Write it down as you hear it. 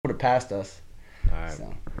past us. All right.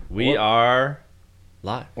 So. We are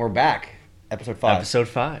live. We're back. Episode 5. Episode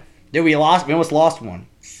 5. Dude, we almost lost one.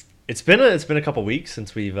 It's been a couple weeks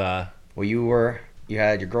since we've Well, you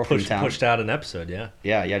had your girlfriend in town. pushed out an episode, yeah.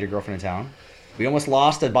 Yeah, you had your girlfriend in town. We almost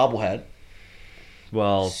lost a bobblehead.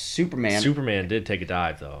 Well, Superman did take a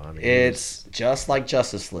dive, though. I mean, it's just like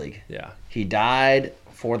Justice League. Yeah. He died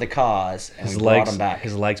for the cause, and we brought him back.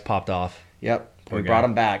 His legs popped off. Yep. Poor we guy. brought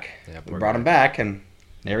him back. Yeah, we brought him back, and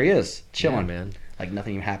there he is, chilling, Yeah, man. like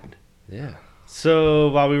nothing even happened. Yeah. So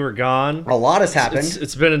while we were gone, A lot has happened.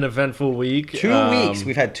 It's been an eventful week. 2 weeks.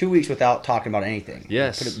 We've had 2 weeks without talking about anything.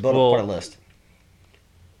 Yes. Put a list.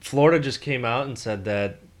 Florida just came out and said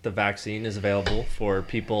that the vaccine is available for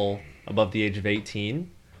people above the age of 18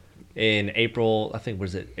 in April. I think,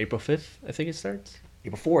 was it April 5th? I think it starts.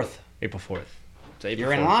 April 4th. April 4th. So April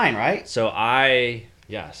You're in 4th. line, right? So I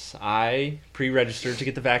pre-registered to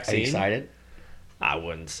get the Are vaccine. you excited? I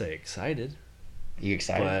wouldn't say excited, Are you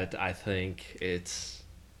excited? but I think it's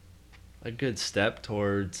a good step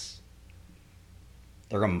towards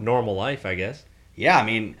They're gonna. normal life, I guess. Yeah, I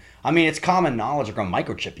mean, it's common knowledge they're gonna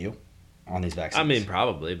microchip you on these vaccines. I mean,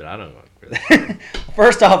 probably, but I don't know. Really.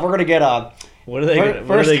 First off, we're gonna get a. What are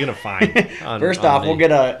they gonna find? First off, we'll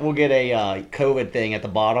get a COVID thing at the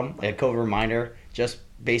bottom, a COVID reminder, just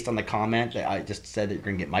based on the comment that I just said that you're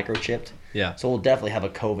gonna get microchipped. Yeah. So we'll definitely have a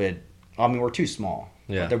COVID. I mean, we're too small.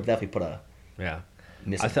 Yeah. But they'll definitely put a. Yeah.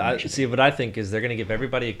 Misinformation. See, what I think is they're gonna give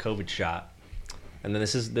everybody a COVID shot, and then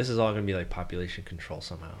this is all gonna be like population control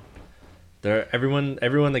somehow. Everyone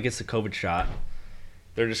that gets the COVID shot,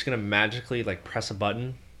 they're just gonna magically like press a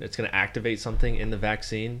button. It's gonna activate something in the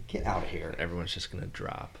vaccine. Get out of here. And everyone's just gonna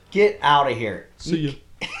drop. Get out of here. See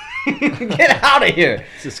ya. Get out of here.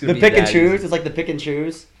 The Pick and choose. It's like the pick and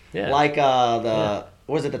choose. Yeah. Like what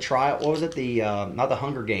was it, the trial? What was it, not the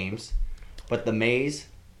Hunger Games, but the Maze?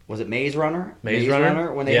 Was it Maze Runner? Maze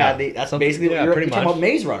Runner? When they Yeah. had that's Something- basically yeah, what pretty you're talking much. about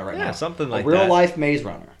Maze Runner right now. Yeah, something like a real that. life Maze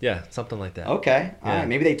Runner. Yeah, something like that. Okay. All Yeah. right.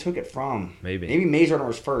 Maybe they took it from. Maybe Maze Runner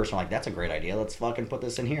was first. I'm like, that's a great idea. Let's fucking put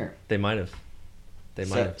this in here. they might have.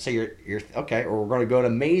 So you're okay, or we're going to go to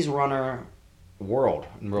Maze Runner World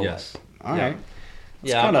in real Yes. life. All right.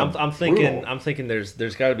 Yeah, I'm thinking. brutal. I'm thinking. There's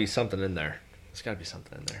got to be something in there. There's got to be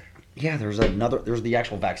something in there. Yeah, there's the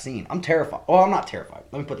actual vaccine. I'm terrified. Well, I'm not terrified.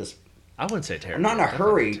 Let me put this. I wouldn't say terrible. I'm not in a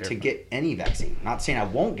Definitely hurry to terrified. get any vaccine. Not saying I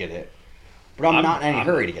won't get it, but I'm not in any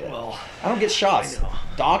hurry to get it. Well, I don't get shots. I know.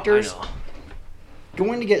 Doctors, I know.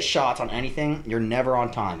 going to get shots on anything, you're never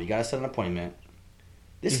on time. You got to set an appointment.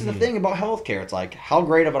 This is the thing about healthcare. It's like, how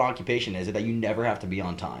great of an occupation is it that you never have to be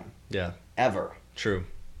on time? Yeah. Ever. True.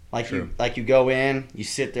 You go in, you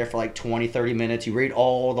sit there for like 20, 30 minutes, you read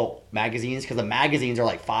all the magazines, because the magazines are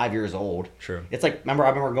like 5 years old. True. It's like, I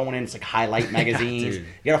remember going in, it's like highlight magazines. Dude.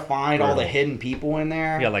 You gotta find all the Brutal. hidden people in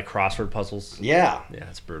there. Yeah, like crossword puzzles. Yeah. Yeah,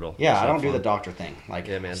 it's brutal. Yeah, It's I not don't do fun. the doctor thing. Like,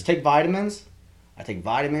 Yeah, man. just take vitamins. I take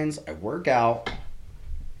vitamins, I work out,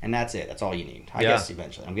 and that's it. That's all you need. I Yeah. guess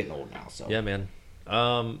eventually. I'm getting old now, so. Yeah, man.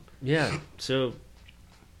 Yeah. So,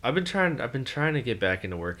 I've been trying to get back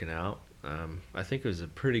into working out. I think it was a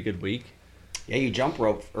pretty good week. Yeah, you jump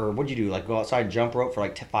rope, or what'd you do? Like, go outside and jump rope for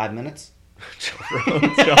like 5 minutes? Jump rope.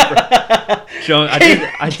 I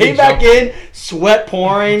Came did back jump- in, sweat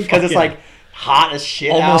pouring, because it's like hot as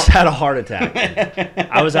shit Almost out. had a heart attack.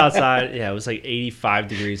 I was outside. Yeah, it was like 85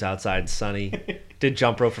 degrees outside, sunny. Did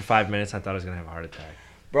jump rope for 5 minutes. I thought I was gonna have a heart attack.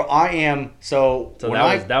 Bro, I am, so So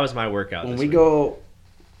when that was my workout. when this we week. go,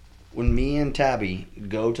 when me and Tabby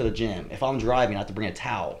go to the gym, if I'm driving, I have to bring a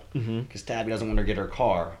towel, because Tabby doesn't want to get her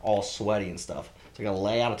car all sweaty and stuff. So I gotta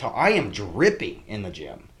lay out a towel. I am dripping in the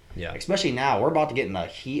gym. Yeah. Especially now, we're about to get in the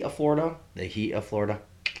heat of Florida. The heat of Florida.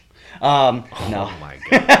 No. Oh my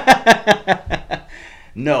god.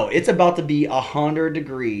 No, it's about to be 100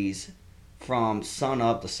 degrees from sun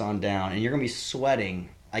up to sundown, and you're gonna be sweating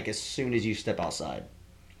like as soon as you step outside.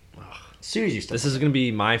 As soon as you step. This is gonna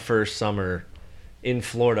be my first summer in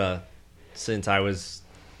Florida since I was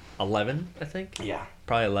 11, I think. Yeah.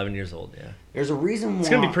 Probably 11 years old. Yeah. There's a reason why. It's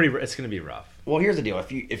gonna be rough. Well, here's the deal.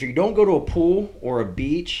 If you don't go to a pool or a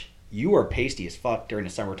beach, you are pasty as fuck during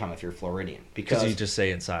the summertime if you're Floridian. Because you just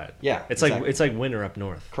stay inside. Yeah, It's exactly. like winter up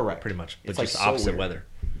north. Correct. Pretty much. But It's like just so opposite weird. weather.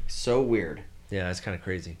 So weird. Yeah, it's kind of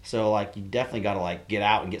crazy. So like you definitely got to like get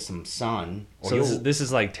out and get some sun. Or So you'll, this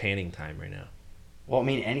is like tanning time right now. well, I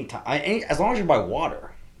mean, anytime, as long as you're by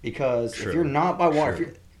water, because True. if you're not by water, True.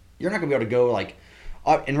 if you're not gonna be able to go like.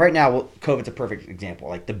 And right now, well, COVID's a perfect example.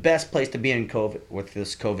 Like the best place to be in COVID with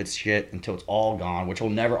this COVID shit until it's all gone, which will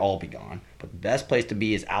never all be gone. But the best place to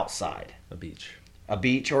be is outside, A beach. a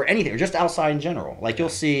beach or anything, or just outside in general. Like you'll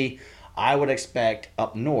see, I would expect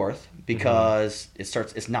up north, because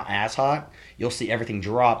it's not as hot, you'll see everything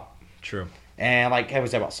drop. True. And like I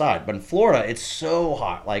was outside. But in Florida, it's so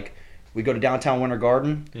hot. Like, we go to downtown Winter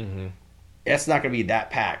Garden, it's not going to be that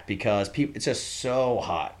packed because it's just so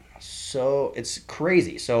hot. So it's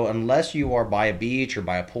crazy. So unless you are by a beach or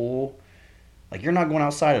by a pool, like, you're not going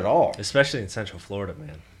outside at all. Especially in Central Florida,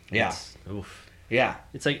 man. Yeah. Oof. Yeah.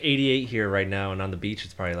 It's like 88 here right now, and on the beach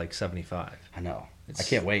it's probably like 75. I know. I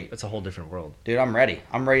can't wait. It's a whole different world. Dude, I'm ready.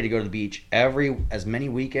 I'm ready to go to the beach as many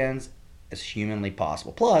weekends as humanly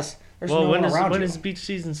possible. Plus, there's no one around you. When does beach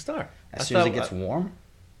season start? As soon as it gets warm.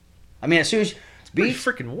 I mean, as soon as beach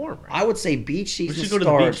freaking warm. Right? I would say beach season starts. We should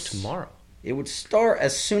go to the beach tomorrow. It would start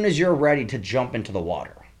as soon as you're ready to jump into the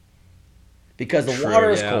water, because the water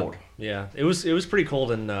is cold. Yeah, it was pretty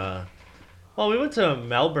cold in. Well, we went to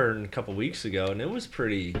Melbourne a couple weeks ago, and it was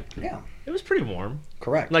pretty. Yeah. It was pretty warm.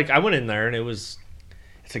 Correct. Like, I went in there, and it was.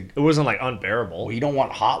 It wasn't like unbearable. Well, you don't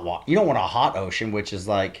want hot water. You don't want a hot ocean, which is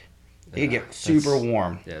like. You get super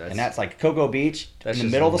warm. Yeah, and that's like Cocoa Beach in the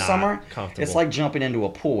middle of the summer. It's like jumping into a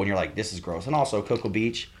pool and you're like, this is gross. And also Cocoa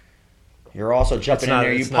Beach, you're also jumping in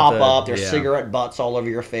there. You pop up. There's cigarette butts all over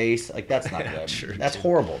your face. Like, that's not good. True, that's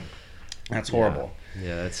horrible. That's horrible.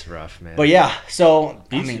 Yeah, that's rough, man. But yeah, so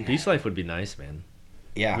beach life would be nice, man.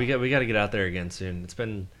 Yeah, we got to get out there again soon. It's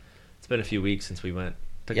been a few weeks since we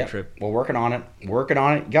took a trip. We're working on it. You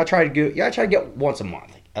gotta try to get once a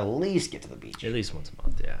month. At least get to the beach. At least once a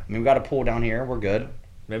month, yeah. I mean, we got a pool down here. We're good.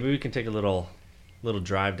 Maybe we can take a little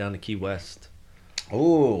drive down to Key West.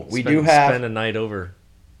 Ooh, spend a night over.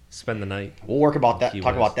 Spend the night. We'll work about that.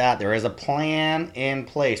 Talk about that. There is a plan in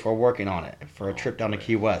place. We're working on it for a trip down to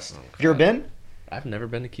Key West. Okay. Have you ever been? I've never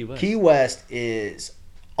been to Key West. Key West is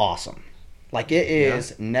awesome. Like, it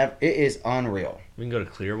is it is unreal. We can go to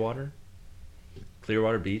Clearwater.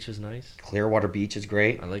 Clearwater Beach is nice. Clearwater Beach is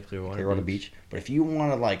great. I like Clearwater Beach. But if you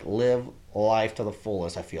want to like live life to the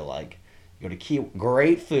fullest, I feel like you go to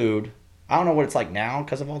great food. I don't know what it's like now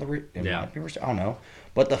because of all the I don't know.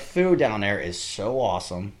 But the food down there is so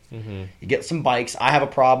awesome. Mm-hmm. You get some bikes. I have a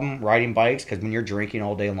problem riding bikes because when you're drinking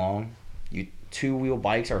all day long, two-wheel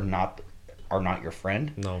bikes are not your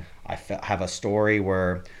friend. No. I have a story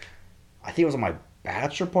where I think it was on my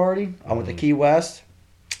bachelor party. I went to Key West.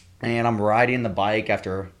 And I'm riding the bike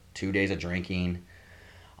after 2 days of drinking.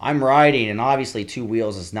 I'm riding, and obviously 2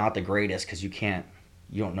 wheels is not the greatest because you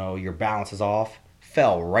don't know, your balance is off.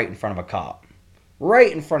 Fell right in front of a cop.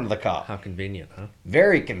 Right in front of the cop. How convenient, huh?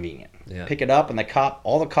 Very convenient. Yeah. Pick it up, and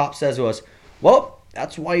all the cop says was, well,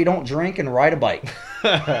 that's why you don't drink and ride a bike.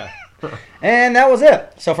 And that was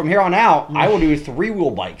it. So from here on out, I will do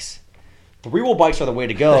 3-wheel bikes. 3-wheel bikes are the way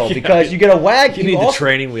to go because you get a wagon. You need the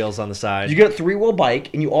training wheels on the side. You get a 3-wheel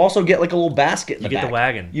bike, and you also get like a little basket in the back. You get the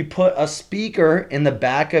wagon. You put a speaker in the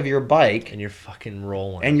back of your bike. And you're fucking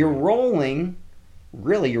rolling. And you're rolling.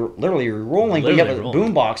 Really, you're rolling, but you have a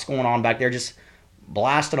boombox going on back there just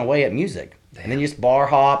blasting away at music. Damn. And then you just bar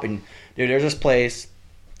hop. And, dude, there's this place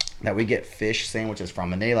that we get fish sandwiches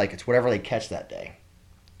from, and it's whatever they catch that day.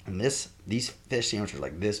 And these fish sandwiches are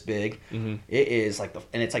like this big. Mm-hmm. It is like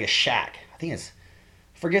and it's like a shack. I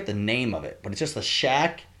forget the name of it, but it's just a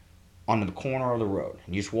shack on the corner of the road.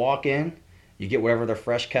 And you just walk in, you get whatever their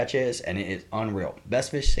fresh catch is, and it is unreal. Best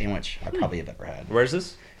fish sandwich I probably have ever had. Where's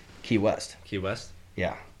this? Key West. Key West?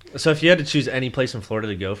 Yeah. So if you had to choose any place in Florida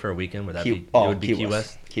to go for a weekend, would it be Key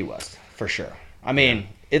West? Key West, for sure. I mean,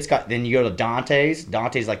 then you go to Dante's.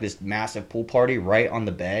 Dante's like this massive pool party right on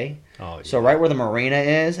the bay. Oh, yeah. So right where the marina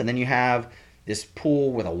is, and then you have this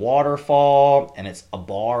pool with a waterfall, and it's a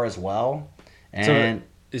bar as well. And so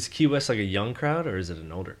is Key West like a young crowd, or is it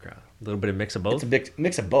an older crowd? A little bit of mix of both? It's a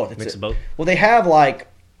mix of both. Mix of both? Well, they have like,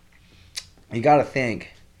 you got to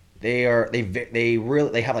think, they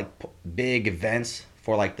have like big events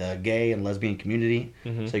for like the gay and lesbian community.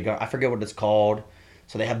 Mm-hmm. So I forget what it's called.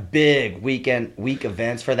 So they have big week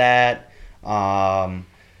events for that.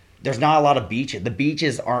 There's not a lot of beaches. The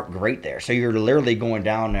beaches aren't great there. So you're literally going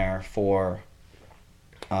down there for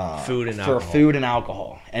food and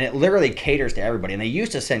alcohol. And it literally caters to everybody. And they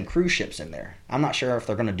used to send cruise ships in there. I'm not sure if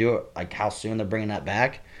they're going to do it, like how soon they're bringing that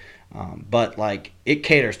back. But like it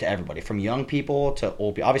caters to everybody, from young people to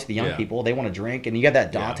old people. Obviously, the young people, they want to drink. And you got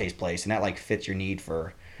that Dante's place, and that like fits your need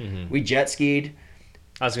for. Mm-hmm. We jet skied.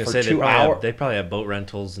 I was going to say, they probably have boat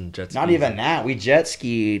rentals and jet skis. Not even that. We jet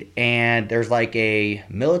skied, and there's like a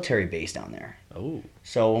military base down there. Oh.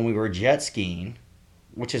 So when we were jet skiing,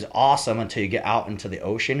 which is awesome until you get out into the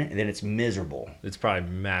ocean, and then it's miserable. It's probably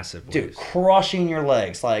massive waves. Dude, crushing your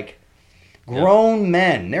legs. Like, grown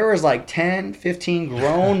men. There was like 10, 15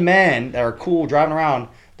 grown men that are cool driving around.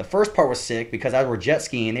 The first part was sick because as we're jet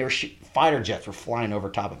skiing, they were fighter jets were flying over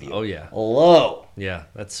top of you. Oh, yeah. Low. Yeah,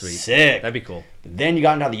 that's sweet. Sick. That'd be cool. But then you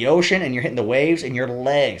got into the ocean and you're hitting the waves and your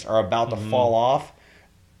legs are about to fall off.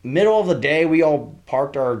 Middle of the day, we all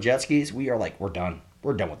parked our jet skis. We are like, we're done.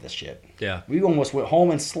 We're done with this shit. Yeah. We almost went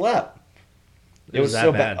home and slept. It was that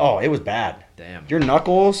so bad. Oh, it was bad. Damn. Your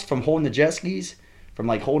knuckles from holding the jet skis, from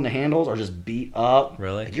like holding the handles, are just beat up.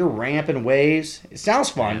 Really? Like, you're ramping waves. It sounds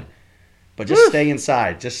fun, but just stay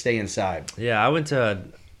inside. Just stay inside. Yeah,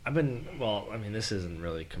 well, I mean, this isn't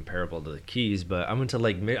really comparable to the Keys, but I went to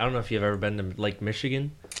I don't know if you've ever been to Lake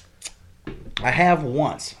Michigan. I have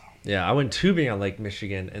once. Yeah, I went tubing on Lake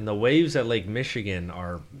Michigan, and the waves at Lake Michigan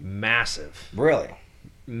are massive. Really?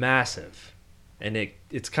 Massive. And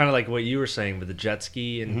it's kind of like what you were saying with the jet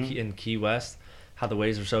ski in Key West, how the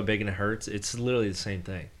waves are so big and it hurts. It's literally the same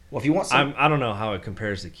thing. Well, if you want some... I don't know how it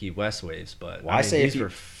compares to Key West waves, but well, I say these were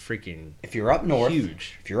freaking if you're up north,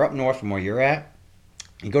 huge. If you're up north from where you're at,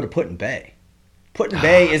 you go to Put-in Bay. Put-in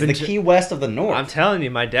Bay is the Key West of the north. I'm telling you,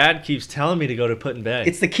 my dad keeps telling me to go to Put-in Bay.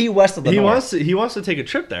 It's the Key West of the north. He wants to take a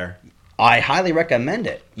trip there. I highly recommend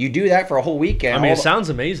it. You do that for a whole weekend. I mean, it sounds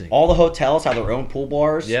amazing. All the hotels have their own pool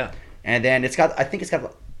bars. Yeah. And then I think it's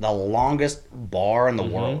got the longest bar in the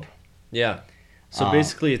world. Yeah. So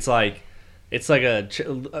basically, it's like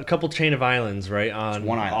a couple chain of islands, right? On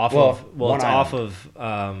one island. Off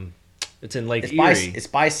of it's in Lake Erie. It's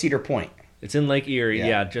by Cedar Point. It's in Lake Erie,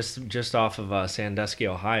 yeah, just off of Sandusky,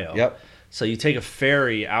 Ohio. Yep. So you take a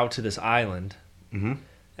ferry out to this island, and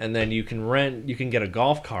then you can get a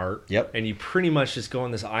golf cart. Yep. And you pretty much just go on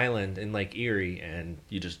this island in Lake Erie, and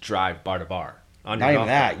you just drive bar to bar. Not even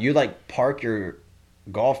that. You like park your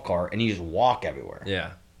golf cart and you just walk everywhere.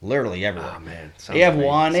 Yeah. Literally everywhere. Oh man. They have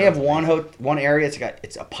one area.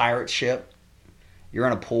 It's a pirate ship. You're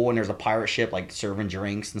in a pool and there's a pirate ship like serving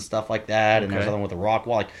drinks and stuff like that. And there's another one with a rock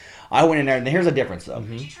wall. Like I went in there and here's the difference though.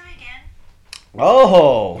 Did you try again?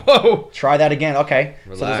 Oh. Whoa. Try that again. Okay.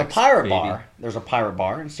 Relax, so there's a pirate baby. bar. There's a pirate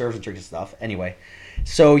bar and serves drinks and stuff. Anyway,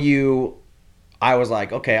 I was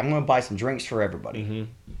like, okay, I'm gonna buy some drinks for everybody.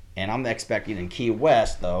 And I'm expecting in Key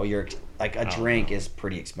West, though, you're like a drink is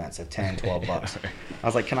pretty expensive, $10, $12. I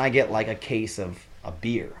was like, can I get like a case of a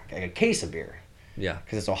beer? Like a case of beer. Yeah.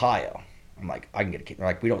 Because it's Ohio. I'm like, I can get a case. They're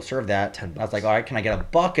like, we don't serve that. $10. I was like, all right, can I get a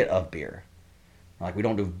bucket of beer? They're like, we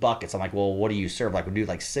don't do buckets. I'm like, well, what do you serve? Like, we do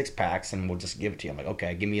like 6-packs and we'll just give it to you. I'm like,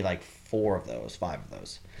 okay, give me like 4 of those, 5 of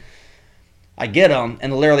those. I get them,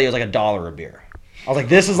 and literally it was like $1 a beer. I was like,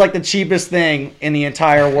 this is like the cheapest thing in the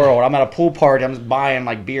entire world. I'm at a pool party. I'm just buying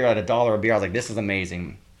like beer at $1 a beer. I was like, this is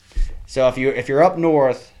amazing. So if you're up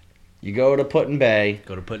north, you go to Put-in Bay.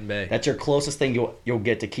 Go to Put-in Bay. That's your closest thing you'll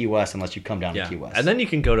get to Key West unless you come down to Key West. And then you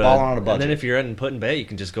can go to. All on a budget. And then if you're in Put-in Bay, you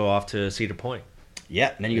can just go off to Cedar Point.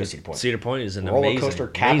 Yeah, and then you go to Cedar Point. Cedar Point is an roller coaster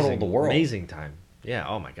capital of the world. Amazing time. Yeah.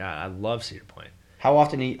 Oh my God, I love Cedar Point. How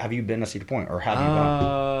often have you been to Cedar Point, or have you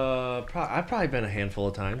gone? I've probably been a handful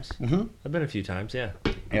of times. I've been a few times. Yeah.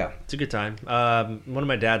 Yeah. It's a good time. One of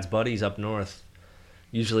my dad's buddies up north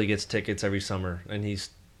usually gets tickets every summer, and he's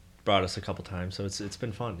brought us a couple times, so it's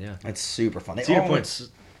been fun. Yeah. It's super fun. Cedar Point's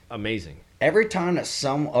amazing. Every time that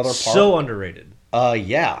some other park. So underrated.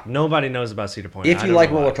 Yeah. Nobody knows about Cedar Point. If you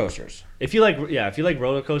like roller coasters. If you like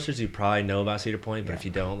roller coasters, you probably know about Cedar Point. But if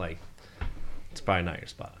you don't, it's probably not your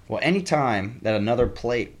spot. Well, any time that another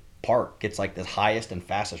park gets like the highest and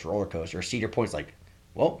fastest roller coaster, Cedar Point's like,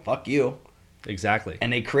 well, fuck you. Exactly.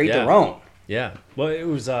 And they create their own. Yeah. Well, it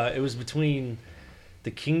was between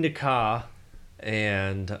the King de Ka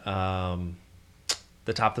and the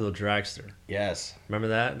Top Thrill Dragster. Yes. Remember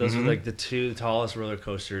that? Those were like the 2 tallest roller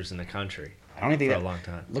coasters in the country. I don't even think for a long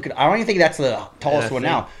time. I don't even think that's the tallest one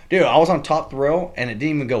now. Dude, I was on Top Thrill and it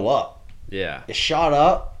didn't even go up. Yeah. It shot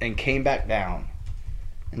up and came back down.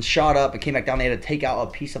 And shot up and came back down. They had to take out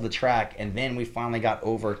a piece of the track, and then we finally got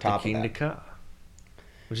over top the King of that. de Ka,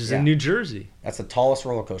 which is in New Jersey. That's the tallest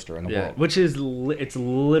roller coaster in the world. Which is it's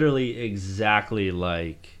literally exactly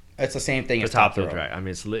like it's the same thing the as Top Thrill Drag. I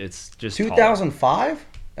mean, it's just 2005.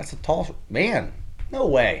 That's the tallest. Man, no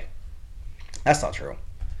way. That's not true.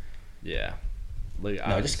 Yeah.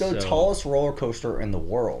 Just go to tallest roller coaster in the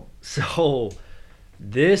world. So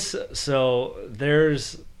there's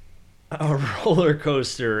a roller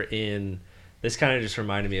coaster this kind of just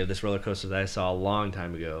reminded me of this roller coaster that I saw a long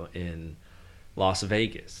time ago in Las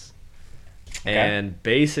Vegas. Okay. And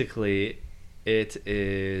basically it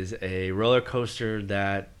is a roller coaster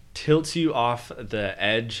that tilts you off the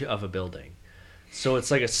edge of a building. So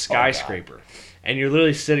it's like a skyscraper. And you're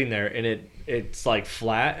literally sitting there and it's like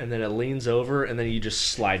flat and then it leans over and then you just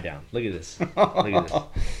slide down. Look at this. Look at this.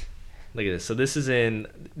 Look at this. So this is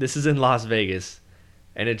in Las Vegas.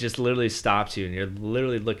 and it just literally stops you, and you're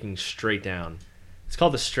literally looking straight down. It's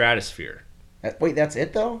called the stratosphere. Wait, that's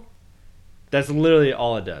it though? That's literally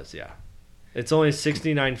all it does. Yeah, it's only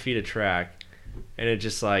 69 feet of track, and it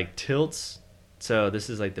just like tilts. So this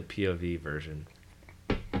is like the POV version.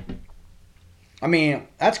 I mean,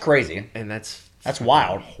 that's crazy. And that's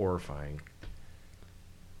wild. Horrifying.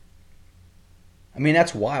 I mean,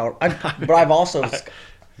 that's wild. But I've also...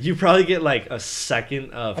 You probably get like a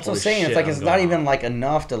second of... That's what I'm saying. It's like it's not even like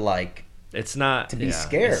enough to like... It's not... To be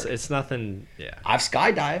scared. It's nothing... Yeah. I've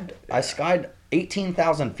skydived. Yeah. I skydived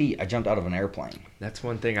 18,000 feet. I jumped out of an airplane. That's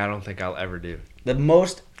one thing I don't think I'll ever do. The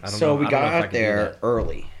most... So we got out there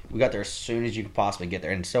early. We got there as soon as you could possibly get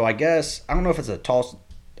there. And so I guess... I don't know if it's the tallest...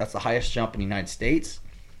 That's the highest jump in the United States.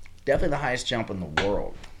 Definitely the highest jump in the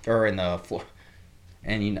world. Or in the...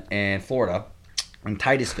 in Florida. In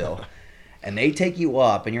Titusville. And they take you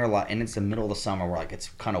up, and you're like, and it's the middle of the summer where like it's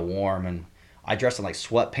kind of warm, and I dress in like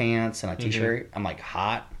sweatpants and a t-shirt. I'm like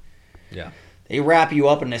hot. Yeah. They wrap you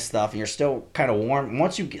up in this stuff, and you're still kind of warm.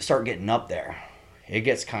 Once you start getting up there, it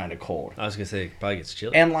gets kind of cold. I was gonna say it probably gets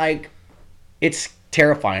chilly. And like, it's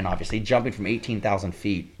terrifying, obviously, jumping from 18,000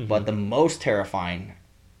 feet. But the most terrifying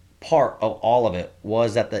part of all of it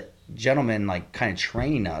was that the gentleman, like, kind of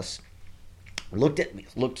training us,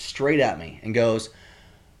 looked straight at me, and goes,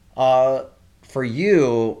 for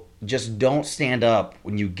you, just don't stand up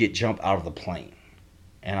when you jump out of the plane.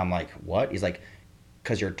 And I'm like, what? He's like,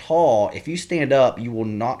 because you're tall. If you stand up, you will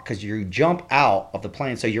not, because you jump out of the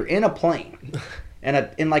plane. So you're in a plane, and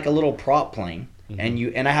in like a little prop plane,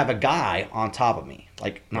 and I have a guy on top of me,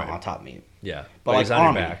 like not on top of me, but like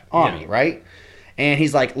on me, right? And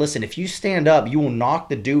he's like, listen, if you stand up, you will knock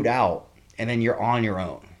the dude out, and then you're on your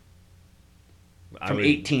own. From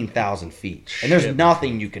 18,000 feet. And there's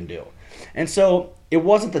nothing you can do. And so it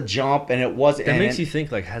wasn't the jump, and it wasn't... That makes you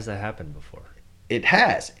think, like, has that happened before? It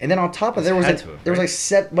has. And then on top of it,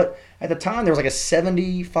 but at the time, there was like a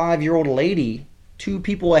 75-year-old lady, 2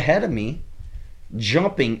 people ahead of me,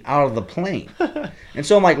 jumping out of the plane. And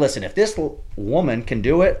so I'm like, listen, if this woman can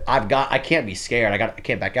do it, I can't be scared. I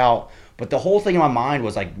can't back out. But the whole thing in my mind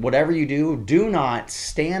was like, whatever you do not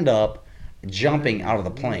stand up jumping out of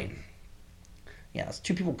the plane. Yeah, it's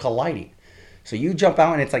 2 people colliding. So you jump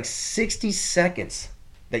out, and it's like 60 seconds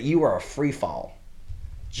that you are a free fall.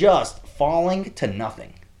 Just falling to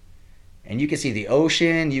nothing. And you can see the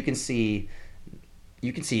ocean. You can see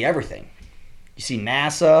everything. You see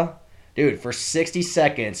NASA. Dude, for 60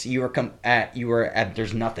 seconds, you were at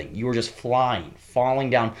there's nothing. You were just flying, falling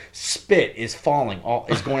down. Spit is falling.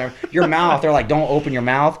 Is going your mouth. They're like, don't open your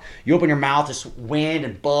mouth. You open your mouth, it's wind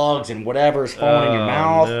and bugs and whatever is falling in your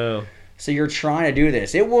mouth. No. So you're trying to do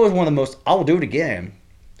this. It was one of the most... I will do it again.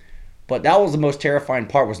 But that was the most terrifying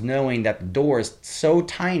part, was knowing that the door is so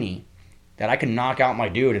tiny that I can knock out my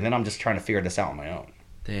dude, and then I'm just trying to figure this out on my own.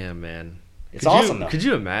 Damn, man. It's awesome, though. Could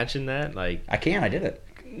you imagine that? Like, I did it.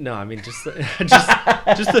 No, I mean, just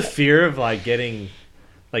the fear of, like, getting...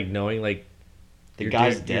 Like, knowing, like... The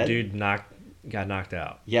guy's dead? Your dude got knocked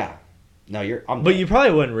out. Yeah. No, But you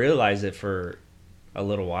probably wouldn't realize it for... a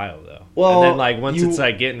little while though. Well, and then like once it's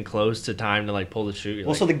like getting close to time to like pull the chute.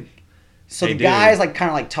 Well, like, so the guy's like kind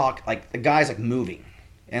of like talk, like the guy's like moving,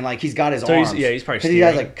 and like he's got his arms. He's probably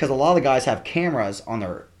steering. Because a lot of the guys have cameras on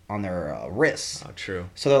their wrists. Oh, true.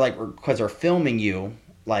 So they're like, because they're filming you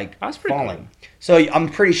like falling. Cool. So I'm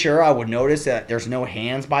pretty sure I would notice that there's no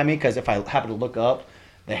hands by me, because if I happen to look up,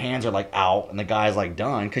 the hands are like out and the guy's like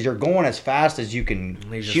done, because you're going as fast as you can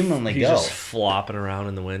humanly go. He's just flopping around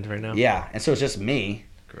in the wind right now. Yeah, and so it's just me.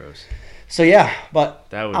 Gross. So yeah, but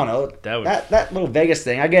I don't know. That little Vegas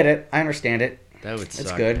thing, I get it. I understand it. That would suck.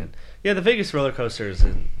 It's good. Man. Yeah, the Vegas roller coasters,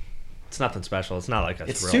 it's nothing special. It's not like a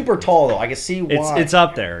It's super tall though. I can see why. It's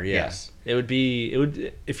up there. Yeah. Yes. It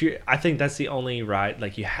would if you. I think that's the only ride.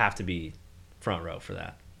 Like you have to be front row for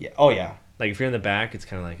that. Yeah. Oh yeah. Like if you're in the back, it's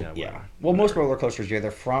kind of like yeah. Well, most roller coasters, you're either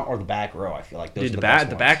front or the back row. I feel like those. Dude, are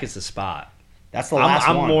the back is the spot. That's the last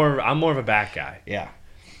one. I'm more of a back guy. Yeah.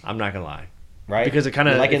 I'm not gonna lie. Right. Because it kind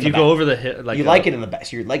of if you go over the hill, like you like it in the back.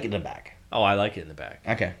 So you like it in the back. Oh, I like it in the back.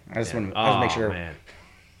 Okay. I just want to make sure. Man.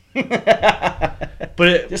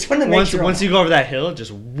 But just want to make sure. Once you go over that hill, it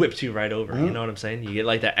just whips you right over. Mm-hmm. You know what I'm saying? You get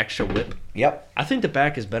like that extra whip. Yep. I think the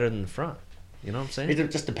back is better than the front. You know what I'm saying?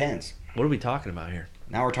 It just depends. What are we talking about here?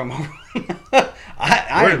 Now we're talking about.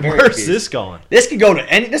 Where's this going? This could go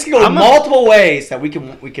to multiple ways that we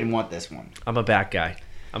can want this one. I'm a back guy.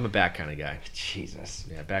 I'm a back kind of guy. Jesus.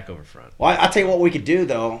 Yeah, back over front. Well, I'll tell you what we could do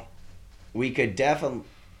though. We could definitely.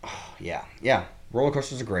 Oh, yeah. Roller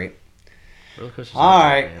coasters are great. Roller coasters. All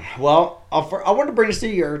right. Well, I wanted to bring this to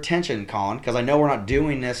your attention, Colin, because I know we're not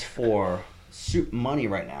doing this for money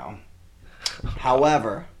right now.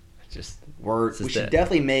 However, we should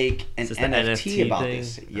definitely make an NFT about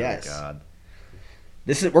this. Yes. Oh, God.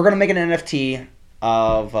 We're gonna make an NFT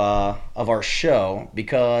of our show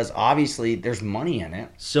because obviously there's money in it.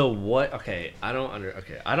 So what? Okay, I don't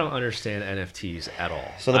understand NFTs at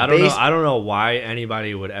all. So I don't know why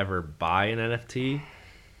anybody would ever buy an NFT.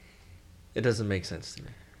 It doesn't make sense to me.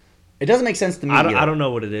 It doesn't make sense to me. I don't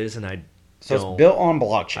know what it is, and So it's built on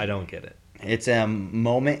blockchain. I don't get it. It's a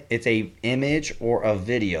moment. It's a image or a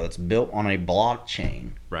video that's built on a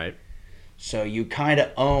blockchain. Right. So you kind of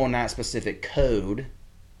own that specific code,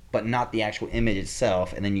 but not the actual image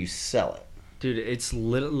itself, and then you sell it. Dude, it's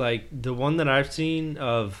like the one that I've seen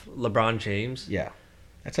of LeBron James. Yeah.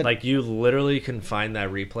 Like you literally can find that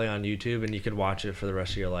replay on YouTube, and you can watch it for the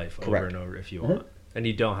rest of your life over and over if you want. And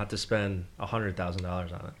you don't have to spend $100,000 on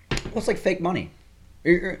it. Well, it's like fake money.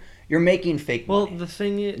 You're making fake money. Well, the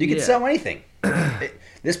thing is... You can sell anything.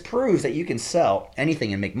 This proves that you can sell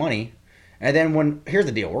anything and make money. And then here's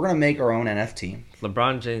the deal. We're going to make our own NFT.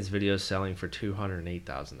 LeBron James video is selling for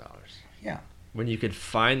 $208,000. Yeah. When you could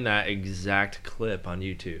find that exact clip on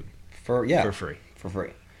YouTube. For free. For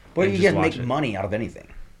free. But And you just can make watch it. money out of anything.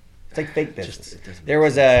 It's like fake business. It doesn't There make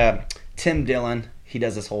was a Tim Dillon. He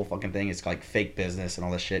does this whole fucking thing. It's like fake business and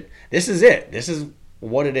all this shit. This is it. This is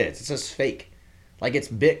what it is. It's just fake. Like it's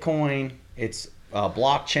Bitcoin. It's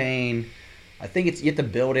blockchain. I think you have to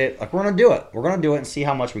build it. Like we're gonna do it. We're gonna do it and see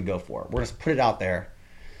how much we go for. We're gonna put it out there,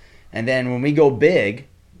 and then when we go big,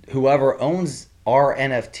 whoever owns our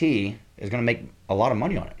NFT is gonna make a lot of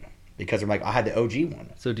money on it because they're like, I had the OG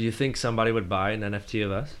one. So do you think somebody would buy an NFT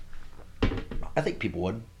of us? I think people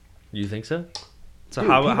would. You think so? So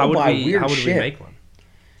Dude, how would we shit. make one?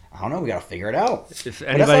 I don't know. We gotta figure it out.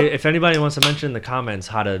 If anybody wants to mention in the comments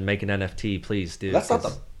how to make an NFT, please do. Let's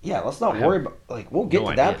not worry about. Like we'll get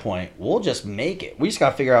to that point. We'll just make it. We just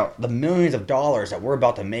gotta figure out the millions of dollars that we're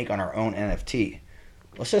about to make on our own NFT.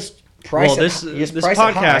 Let's just price it. This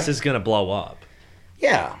podcast is gonna blow up.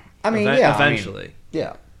 Yeah, eventually.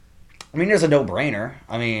 I mean, there's a no-brainer.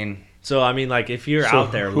 I mean. So like if you're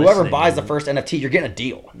out there, whoever buys the first NFT, you're getting a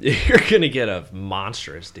deal. You're gonna get a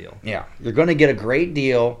monstrous deal. Yeah, you're gonna get a great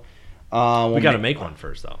deal. We got to make one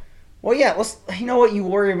first, though. Well, yeah. You know what? You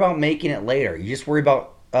worry about making it later. You just worry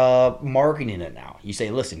about marketing it now. You say,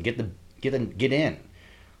 listen, get in.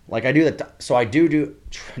 Like I do that. So I do.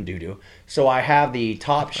 So I have the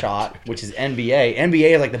Top Shot, which is NBA.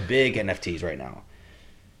 NBA is like the big NFTs right now.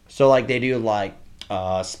 So like they do like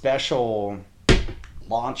special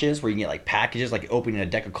launches where you can get like packages, like opening a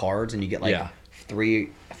deck of cards, and you get like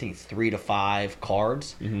 3 to 5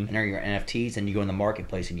 cards, and they're your NFTs, and you go in the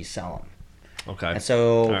marketplace and you sell them. Okay. And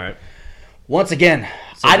so, all right. Once again,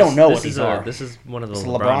 I don't know what these are. This is one of the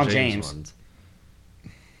LeBron James ones.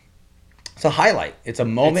 It's a highlight. It's a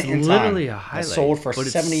moment in time. It's literally a highlight. It sold for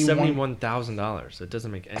 $71,000. It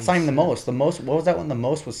doesn't make any sense. That's not even the most. The most. What was that one? The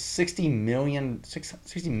most was $60 million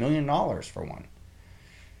for one.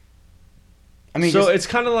 I mean, so it's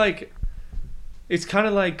kind of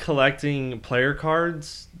like collecting player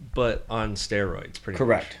cards, but on steroids. Pretty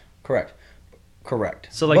much. Correct.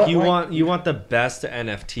 So like you want the best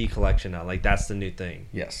NFT collection now. Like that's the new thing.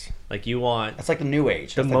 Yes. Like you want. That's like the new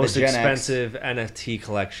age. The most expensive NFT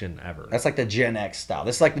collection ever. That's like the Gen X style.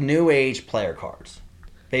 This is like the new age player cards,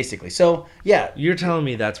 basically. So yeah. You're telling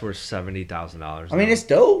me that's worth $70,000. I mean, it's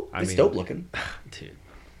dope. It's dope looking. Dude,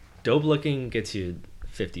 dope looking gets you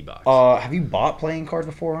 $50. Have you bought playing cards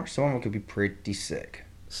before? Some of them could be pretty sick.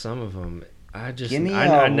 Some of them, I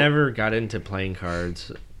never got into playing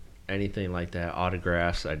cards, anything like that.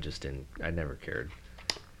 Autographs, I never cared.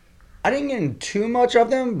 I didn't get in too much of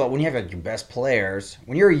them, but when you have like your best players,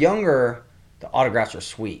 when you're younger, the autographs are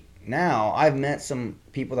sweet. Now, I've met some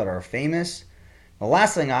people that are famous. The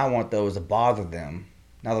last thing I want, though, is to bother them,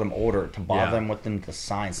 now that I'm older, to bother them with them to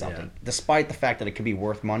sign something, despite the fact that it could be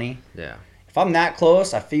worth money. Yeah. If I'm that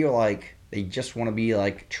close, I feel like they just want to be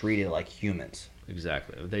like treated like humans.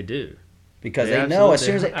 Exactly, they do. Because they know as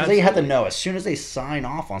soon as they have to know as soon as they sign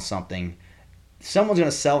off on something, someone's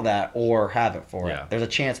going to sell that or have it for it. There's a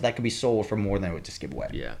chance that could be sold for more than it would just give away.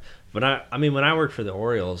 Yeah, but I mean, when I worked for the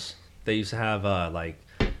Orioles, they used to have like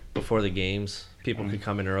before the games, people could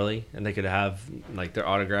come in early and they could have like their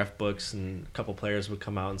autograph books, and a couple players would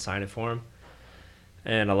come out and sign it for them.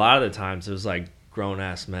 And a lot of the times it was like grown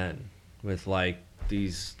ass men with like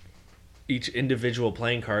these each individual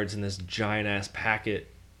playing cards in this giant ass packet,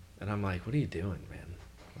 and I'm like, what are you doing, man?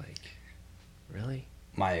 Like, really?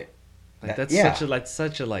 That's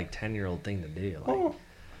such a 10-year-old thing to do. Like, well,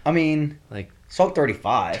 I mean, like, so I'm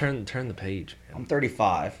 35. Turn the page, man. I'm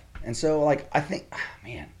 35, and so like I think,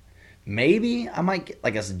 man, maybe I might get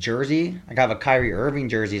like a jersey. Like I have a Kyrie Irving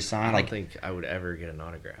jersey signed. I don't think I would ever get an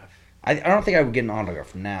autograph. I don't think I would get an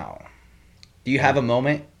autograph now. Do you have a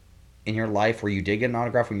moment in your life where you did get an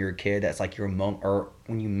autograph when you were a kid that's like your moment, or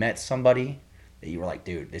when you met somebody that you were like,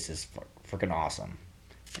 dude, this is freaking awesome,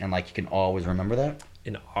 and like you can always remember that?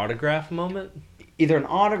 An autograph moment? Either an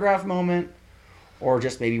autograph moment, or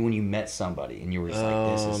just maybe when you met somebody and you were just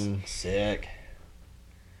like, this is sick.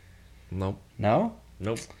 Nope. No?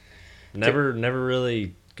 Nope. Never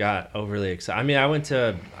really got overly excited. I mean, I went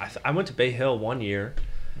to Bay Hill one year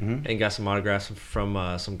and got some autographs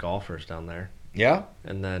from some golfers down there. Yeah?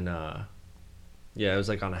 And then, it was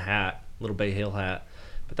like on a hat, little Bay Hill hat.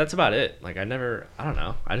 But that's about it. Like, I don't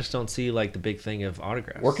know. I just don't see, like, the big thing of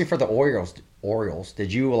autographs. Working for the Orioles,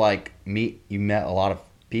 did you, like, met a lot of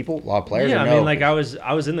people, a lot of players? Yeah, or I no? mean, like, I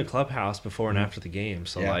was in the clubhouse before and after the game.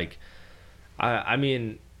 So, like, I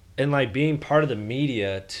mean, and, like, being part of the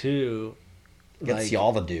media, too. You get to see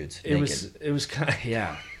all the dudes naked. It was kind of,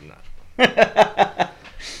 yeah.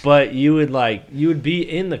 But you would be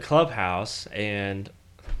in the clubhouse, and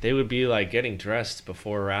they would be, like, getting dressed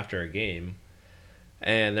before or after a game.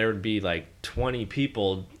 And there would be like 20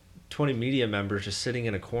 media members just sitting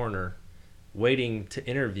in a corner waiting to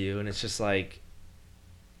interview. And it's just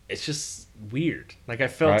weird. Like I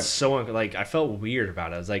felt I felt weird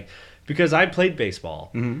about it. I was like, because I played baseball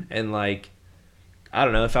and like, I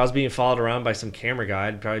don't know, if I was being followed around by some camera guy,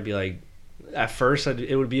 I'd probably be like, at first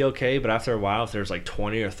it would be okay. But after a while, if there's like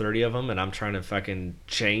 20 or 30 of them and I'm trying to fucking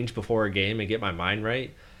change before a game and get my mind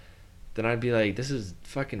right, then I'd be like, this is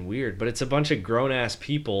fucking weird. But it's a bunch of grown-ass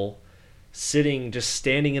people standing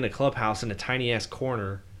in a clubhouse in a tiny-ass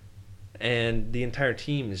corner, and the entire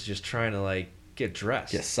team is just trying to, like, get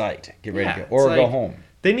dressed. Get psyched. Get ready to go. Or go home.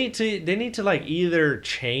 They need to, like, either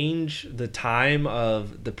change the time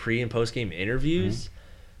of the pre- and post-game interviews,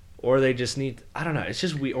 or they just need, I don't know, it's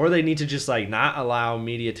just weird. Or they need to just, like, not allow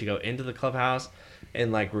media to go into the clubhouse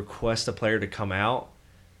and, like, request a player to come out.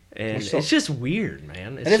 And it's just weird,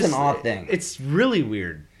 man. It is an odd thing. It's really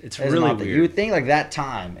weird. It's really weird. You would think like that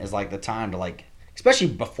time is like the time to like, especially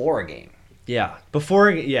before a game. Yeah, before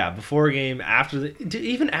a game,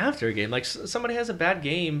 even after a game. Like somebody has a bad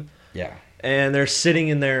game. Yeah. And they're sitting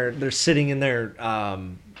in their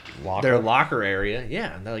locker area.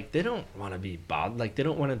 Yeah, and they're like, they don't want to be bothered. Like they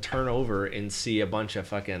don't want to turn over and see a bunch of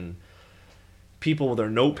fucking people with their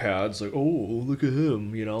notepads. Like, oh, look at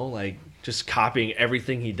him, you know, like. Just copying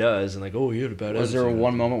everything he does and like, oh, he had a bad attitude. Was there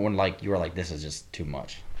one moment when like you were like, this is just too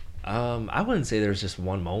much? I wouldn't say there's just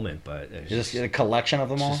one moment, but it's just a collection of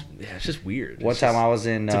them all. It's just weird. One time I was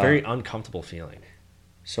in. It's a very uncomfortable feeling.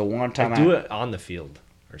 So one time do it on the field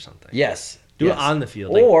or something. Yes. Do it on the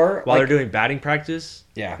field, like, or while they're doing batting practice.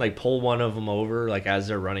 Yeah. Like pull one of them over, like as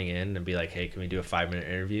they're running in, and be like, hey, can we do a 5-minute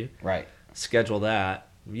interview? Right. Schedule that.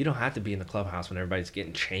 You don't have to be in the clubhouse when everybody's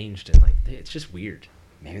getting changed, and like it's just weird.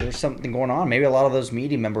 Maybe there's something going on. Maybe a lot of those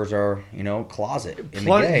media members are, closet in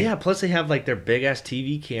the gay. Yeah, plus they have like their big ass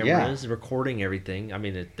TV cameras recording everything. I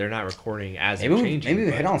mean, they're not recording as they're changing.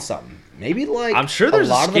 Maybe we hit on something. Maybe like I'm sure there's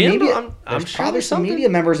a lot of the media. I'm sure probably some media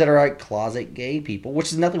members that are like closet gay people,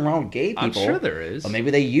 which is nothing wrong with gay people. I'm sure there is. But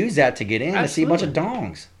maybe they use that to get in to see a bunch of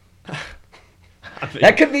dongs.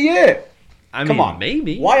 That could be it. Come on,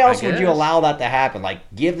 maybe. Why else would you allow that to happen?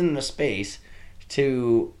 Like, give them the space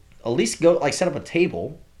to at least go, like, set up a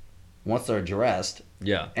table once they're dressed.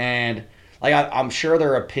 Yeah. And, like, I'm sure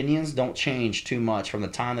their opinions don't change too much from the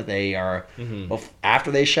time that they are,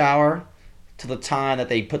 after they shower to the time that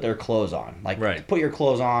they put their clothes on. Like, to put your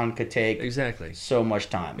clothes on could take so much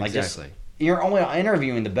time. Like, you're only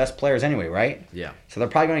interviewing the best players anyway, right? Yeah. So they're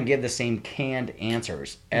probably going to give the same canned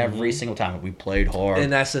answers every single time. We played hard.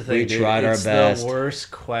 And that's the thing, we tried our best. It's the worst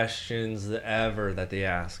questions ever that they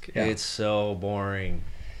ask. Yeah. It's so boring.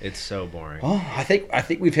 It's so boring. Well, I think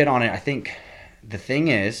we've hit on it. I think the thing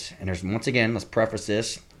is, and there's once again, let's preface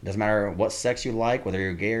this. Doesn't matter what sex you like, whether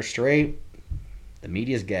you're gay or straight, the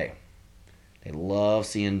media's gay. They love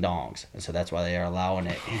seeing dongs, and so that's why they are allowing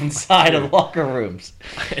it inside of locker rooms.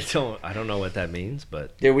 I don't know what that means,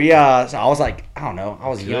 but dude, so I was like, I don't know, I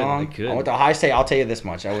was young. I went to Ohio State. I'll tell you this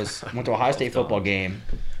much: went to a Ohio State football game.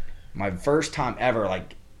 My first time ever,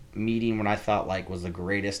 like meeting when I thought like was the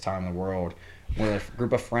greatest time in the world. With a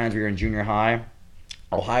group of friends, we were in junior high.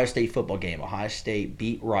 Ohio State football game. Ohio State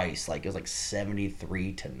beat Rice. Like it was like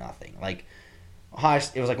 73-0. Like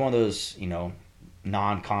it was like one of those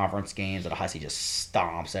non-conference games that Ohio State just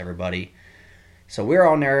stomps everybody. So we were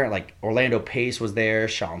on there, like Orlando Pace was there,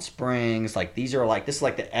 Sean Springs, like this is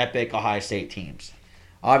like the epic Ohio State teams.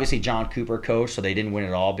 Obviously John Cooper coached, so they didn't win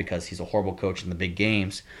it all because he's a horrible coach in the big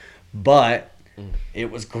games. But It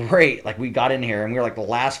was great. Like, we got in here, and we were like the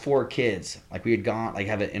last 4 kids. Like, we had gone, like,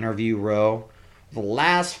 have an interview row. The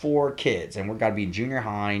last 4 kids, and we're got to be junior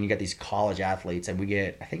high, and you got these college athletes, and we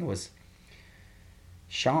get, I think it was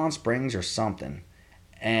Sean Springs or something.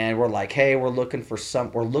 And we're like, hey, we're looking for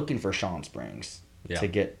Sean Springs to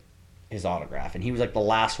get his autograph. And he was like the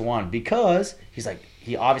last one because he's like,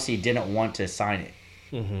 he obviously didn't want to sign it.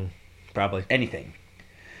 Mm-hmm. Probably. Anything.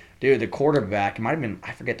 Dude, the quarterback, it might have been,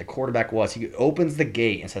 I forget the quarterback was. He opens the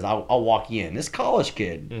gate and says, I'll walk you in. This college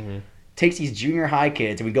kid takes these junior high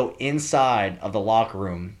kids, and we go inside of the locker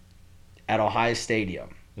room at Ohio Stadium.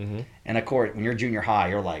 And of course, when you're junior high,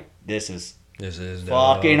 you're like, this is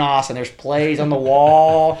fucking awesome. There's plays on the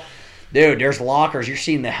wall. Dude, there's lockers. You're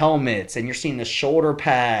seeing the helmets, and you're seeing the shoulder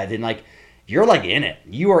pads, and like, you're like in it.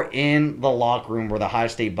 You are in the locker room where the Ohio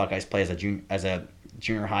State Buckeyes play as a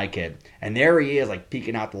junior high kid. And there he is, like,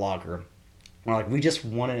 peeking out the locker. We're like, we just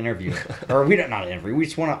want an interview. Or we don't, not an interview. We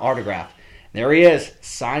just want an autograph. There he is,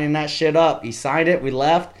 signing that shit up. He signed it. We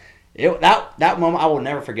left. That moment, I will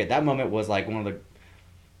never forget. That moment was like one of the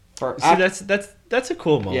first. See, that's a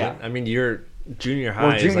cool moment. Yeah. I mean, you're junior high.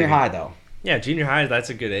 Well, junior high though. Yeah, junior high. That's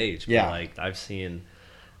a good age. Yeah. But like, I've seen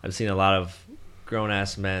a lot of grown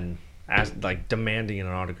ass men like demanding an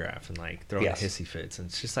autograph and like throwing hissy fits, and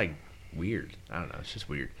it's just like weird. I don't know. It's just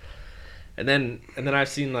weird. And then I've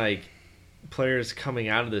seen like players coming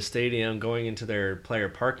out of the stadium, going into their player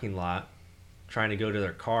parking lot, trying to go to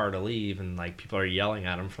their car to leave, and like people are yelling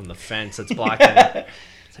at them from the fence that's blocking it.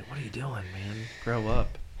 It's like, what are you doing, man? Grow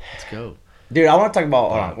up. Let's go. Dude, I want to talk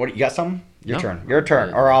about what you got something? Your turn. Your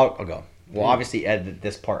turn. Or I'll go. We'll obviously edit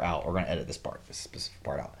this part out. We're gonna edit this specific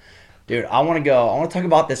part out. Dude, I want to talk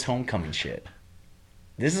about this homecoming shit.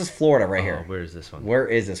 This is Florida right here. Where is this one? Where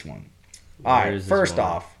is this one? All right, first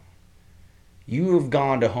off, you have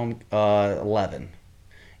gone to 11.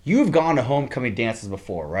 You have gone to homecoming dances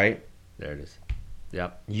before, right? There it is.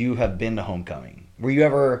 Yep. You have been to homecoming. Were you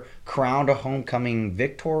ever crowned a homecoming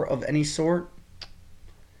victor of any sort?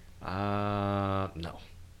 No.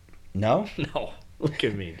 No? No. Look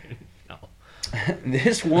at me, dude. No.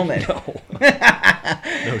 This woman. No.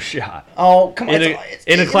 No shot. Oh, come on.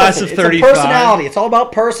 In a class of 35. It's personality. It's all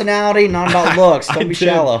about personality, not about looks. Don't be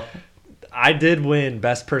shallow. I did win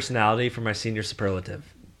best personality for my senior superlative.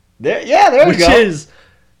 There you go. Which is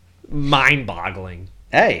mind-boggling.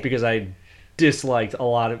 Hey. Because I disliked a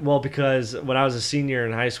lot of... Well, because when I was a senior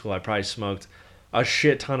in high school, I probably smoked a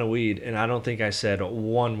shit ton of weed, and I don't think I said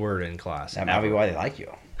one word in class. That might be why they like you.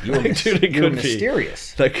 You were, you were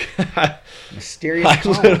mysterious. Like, mysterious. I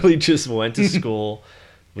literally just went to school,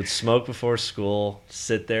 would smoke before school,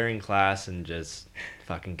 sit there in class, and just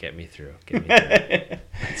fucking get me through.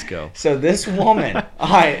 Let's go. So this woman,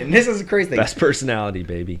 and this is the crazy thing. Best personality,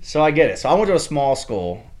 baby. So I get it. So I went to a small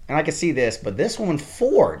school, and I could see this, but this woman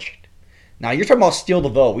forged. Now, you're talking about steal the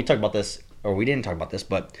vote. We talked about this, or we didn't talk about this,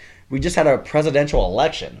 but we just had a presidential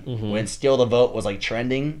election when steal the vote was like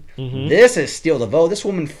trending. This is steal the vote. This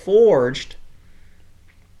woman forged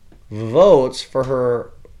votes for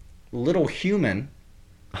her little human.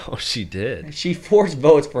 Oh, she did. She forged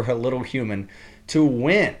votes for her little human to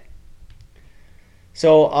win.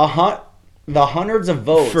 So the hundreds of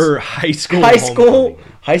votes for high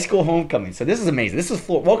school homecoming. So this is amazing. This is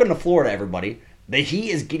welcome to Florida, everybody. The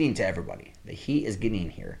heat is getting to everybody. The heat is getting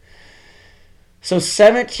here. So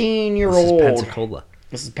 17-year-old.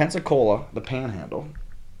 This is Pensacola, the Panhandle.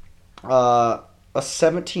 A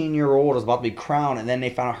 17-year-old is about to be crowned, and then they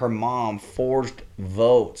found out her mom forged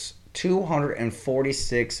votes.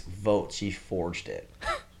 246 votes. She forged it.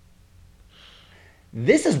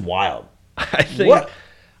 This is wild. I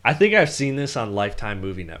think I've seen this on Lifetime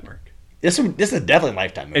Movie Network. This is definitely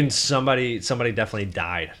Lifetime movie. And somebody definitely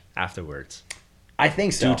died afterwards. I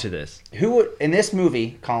think so. Due to this. Who in this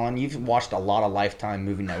movie, Colin? You've watched a lot of Lifetime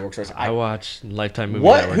movie networks. I watch Lifetime movie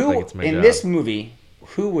network. Who like it's my in job. this movie?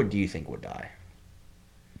 Who do you think would die?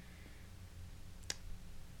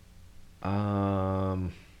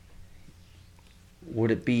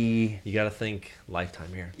 Would it be? You got to think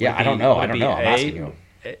Lifetime here. Yeah, I don't know. I'm asking you.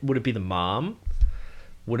 Would it be the mom?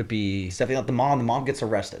 Would it be? It's definitely not the mom. The mom gets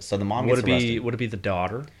arrested. So the mom gets arrested. Would it be the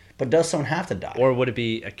daughter? But does someone have to die? Or would it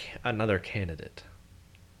be another candidate?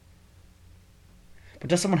 But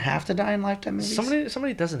does someone have to die in Lifetime movies?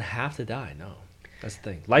 Somebody doesn't have to die. No, that's the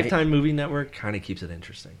thing. Lifetime Movie Network kind of keeps it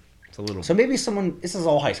interesting. It's a little. So maybe someone. This is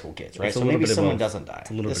all high school kids, right? So maybe someone doesn't die.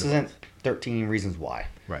 This isn't 13 Reasons Why.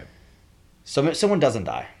 Right. So someone doesn't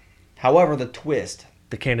die. However, the twist.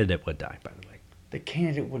 The candidate would die. By the way. The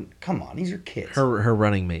candidate wouldn't. Come on, these are kids. Her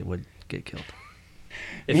running mate would get killed.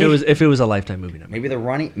 If it was a Lifetime Movie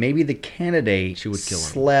Network. Maybe the candidate she would kill him.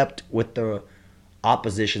 Slept with the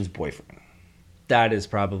opposition's boyfriend. That is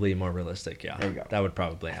probably more realistic. Yeah, there you go. That would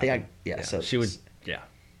probably happen. So she would. Yeah.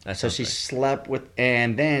 So she slept with,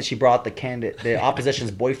 and then she brought the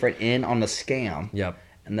opposition's boyfriend in on the scam. Yep.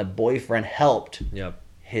 And the boyfriend helped. Yep.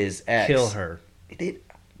 His ex kill her.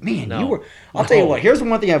 Man, you were. I'll tell you what. Here's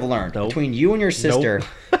one thing I've learned between you and your sister.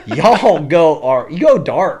 Y'all you go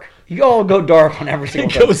dark. You all go dark on every single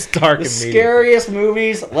thing. It goes dark. The scariest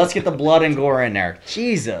movies. Let's get the blood and gore in there.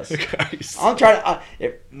 Jesus. Christ. I'm trying.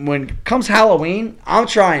 When it comes Halloween, I'm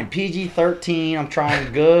trying PG-13. I'm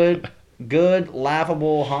trying good,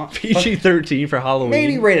 laughable. PG-13 for Halloween.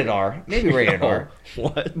 Maybe rated R.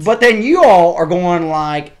 What? But then you all are going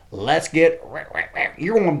like, let's get.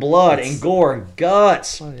 You're going blood and gore and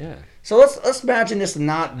guts. Oh yeah. So let's imagine this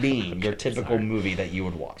not being your typical movie that you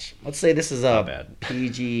would watch. Let's say this is a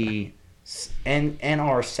PG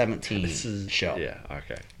NR-17 show. Yeah,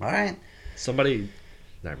 okay. All right.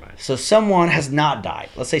 Never mind. So someone has not died.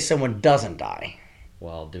 Let's say someone doesn't die.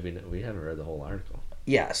 Well, we haven't read the whole article.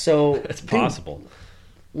 Yeah, so it's possible.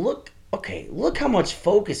 Look how much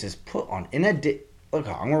focus is put on. Look,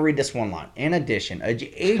 I'm going to read this one line. In addition,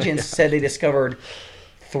 agents said they discovered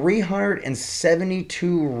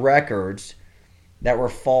 372 records that were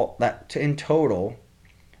in total,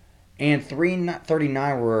 and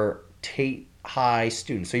 339 were Tate High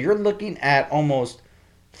students. So you're looking at almost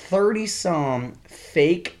 30-some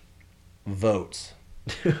fake votes,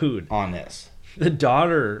 dude, on this. The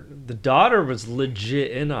daughter was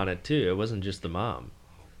legit in on it too. It wasn't just the mom.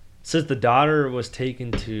 It says the daughter was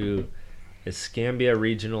taken to Escambia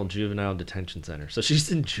Regional Juvenile Detention Center. So she's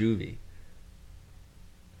in juvie.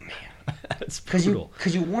 That's brutal.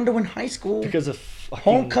 Because you wonder when high school. Because of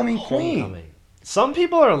homecoming queen. Some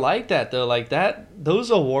people are like that though. Like that, those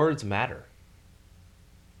awards matter.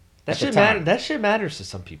 That shit matters to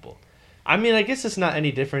some people. I mean, I guess it's not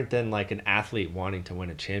any different than like an athlete wanting to win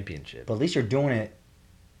a championship. But at least you're doing it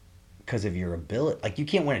because of your ability. Like you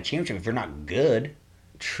can't win a championship if you're not good.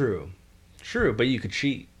 True. But you could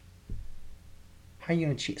cheat. How are you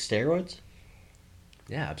gonna cheat? Steroids?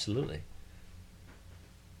 Yeah, absolutely.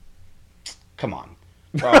 Come on,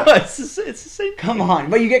 bro. it's the same. Come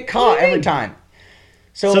on, but you get caught every time.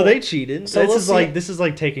 So they cheated. So this is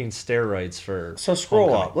like taking steroids for. So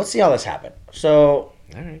scroll up. Let's see how this happened. So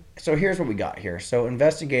all right. So here's what we got here. So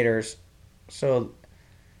investigators. So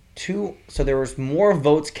there was more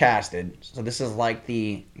votes casted. So this is like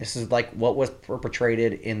what was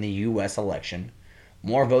perpetrated in the U.S. election.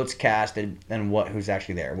 More votes casted than who's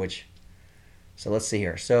actually there. So let's see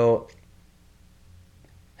here. So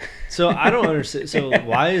I don't understand. So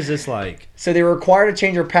why is this like? So they were required to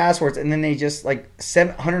change their passwords, and then they just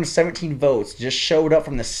 717 votes just showed up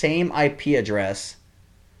from the same IP address.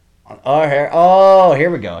 Here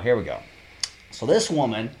we go. So this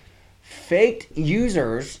woman faked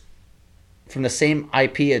users from the same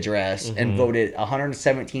IP address and voted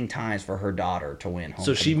 117 times for her daughter to win.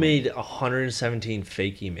 So she made 117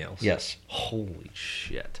 fake emails. Yes. Holy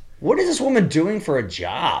shit. What is this woman doing for a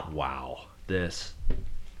job? Wow.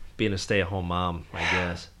 Being a stay-at-home mom, I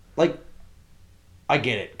guess. I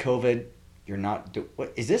get it. COVID. You're not.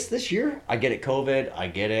 What is this year? I get it. COVID. I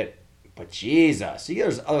get it. But Jesus,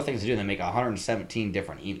 there's other things to do than make 117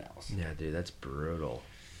 different emails. Yeah, dude, that's brutal.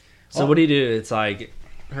 So what do you do? It's like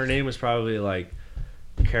her name was probably like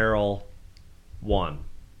Carol 1,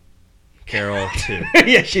 Carol 2,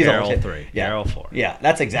 yeah, she's Carol 3, yeah. Carol 4. Yeah,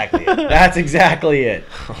 that's exactly it.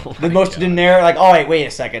 The most generic. Wait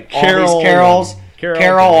a second. All these Carols.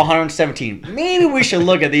 Carol 117. Maybe we should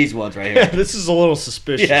look at these ones right here. Yeah, this is a little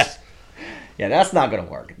suspicious. Yeah, that's not gonna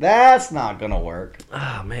work.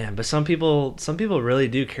 Oh man, but some people really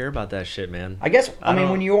do care about that shit, man. I guess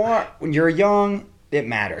when you're young, it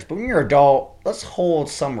matters. But when you're an adult, let's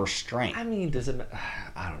hold some restraint. I mean, does it?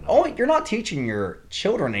 I don't know. Oh, you're not teaching your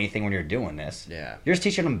children anything when you're doing this. Yeah, you're just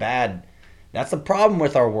teaching them bad. That's the problem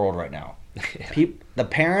with our world right now. Yeah. The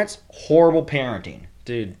parents, horrible parenting.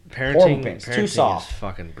 Dude, parenting it's too soft. Is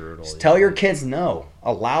fucking brutal. Just tell your kids no.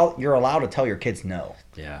 You're allowed to tell your kids no.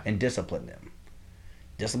 Yeah. And discipline them.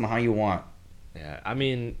 Discipline how you want. Yeah, I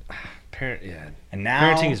mean, And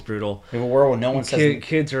now parenting is brutal. We have a world where no one says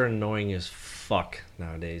kids are annoying as fuck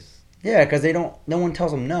nowadays. Yeah, because no one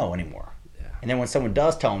tells them no anymore. Yeah. And then when someone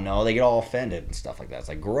does tell them no, they get all offended and stuff like that. It's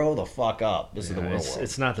like, grow the fuck up. This is the real world.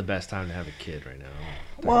 It's not the best time to have a kid right now.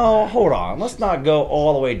 Well, hold on. Let's not go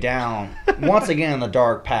all the way down once again on the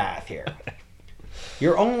dark path here.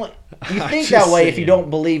 You think that way if you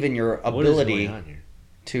don't believe in your ability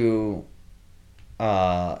to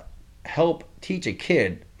help teach a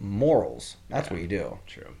kid morals. That's what you do.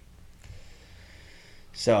 True.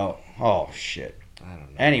 So, oh shit. I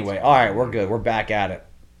don't know. Anyway, all right, we're good. We're back at it.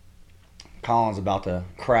 Colin's about to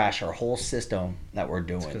crash our whole system that we're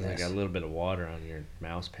doing. Because I got a little bit of water on your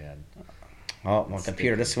mouse pad. Oh, my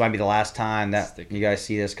computer. This might be the last time that you guys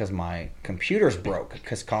see this because my computer's broke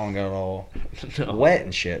because Colin got all wet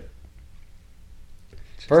and shit.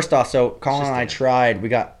 First off, so Colin and I tried. We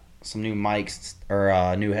got some new mics or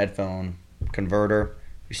a new headphone converter.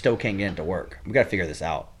 We still can't get it to work. We got to figure this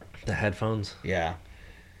out. The headphones? Yeah.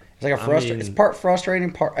 It's like a frustrating. It's part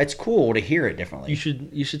frustrating. Part. It's cool to hear it differently.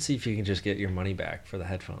 You should see if you can just get your money back for the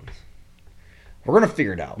headphones. We're gonna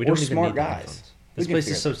figure it out. We're smart guys. This place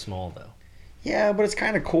is so small, though. Yeah, but it's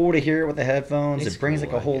kind of cool to hear it with the headphones. It brings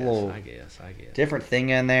like a whole little different thing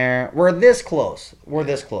in there. We're this close.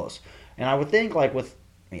 And I would think like with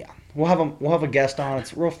we'll have a guest on.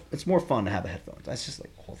 It's more fun to have the headphones. That's just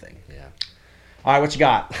like the whole thing. Yeah. All right, what you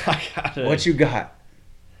got? What you got?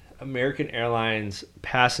 American Airlines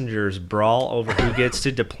passengers brawl over who gets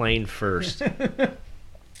to deplane first. All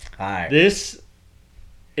right. This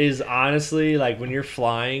is honestly, like, when you're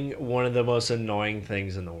flying, one of the most annoying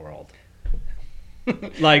things in the world.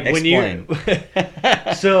 Like when you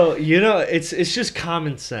so it's just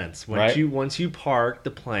common sense. Once you park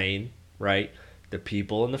the plane, right, the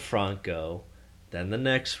people in the front go, then the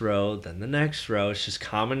next row, then the next row. It's just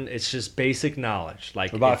common. It's just basic knowledge.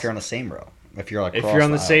 Like, what about if you're on the same row? If you're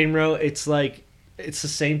on the same row, it's like it's the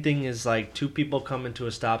same thing as like two people coming to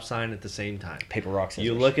a stop sign at the same time. Paper, rock, scissors.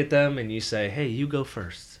 You look at them and you say, "Hey, you go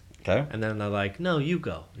first." Okay. And then they're like, "No, you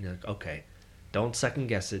go." And you're like, "Okay." Don't second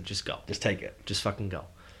guess it. Just go. Just take it. Just fucking go.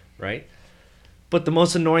 Right? But the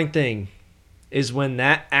most annoying thing is when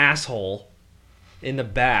that asshole in the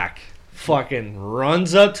back fucking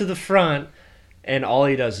runs up to the front and all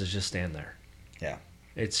he does is just stand there. Yeah.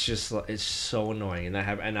 It's so annoying.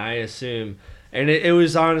 And I assume, and it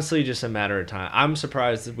was honestly just a matter of time. I'm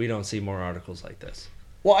surprised that we don't see more articles like this.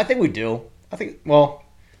 Well, I think we do.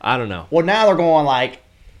 I don't know. Well, now they're going like,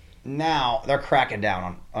 now they're cracking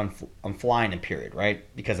down on flying in period, right?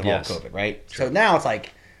 Because of all COVID, right? Sure. So now it's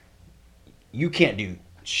like you can't do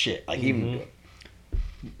shit, like even.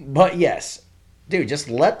 But yes, dude, just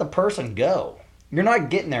let the person go. You're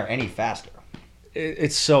not getting there any faster.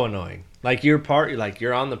 It's so annoying. Like you're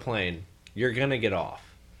on the plane, you're gonna get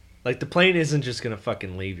off. Like the plane isn't just gonna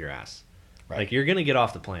fucking leave your ass. Right. Like you're gonna get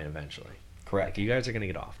off the plane eventually. Correct. Like, you guys are gonna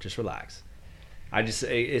get off. Just relax.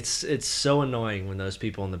 It's so annoying when those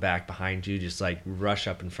people in the back behind you just like rush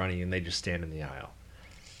up in front of you and they just stand in the aisle.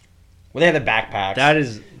 Well, they have the backpacks. That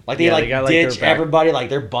is like they ditch everybody, like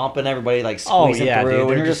they're bumping everybody, like squeezing through, dude,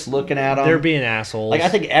 and you're just looking at them. They're being assholes. Like I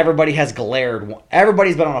think everybody has glared.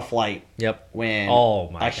 Everybody's been on a flight. Yep. When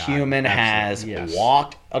human has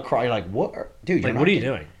walked across, you're like, what, dude? Like, what are you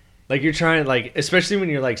doing? Like you're trying, like, especially when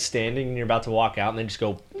you're like standing and you're about to walk out and they just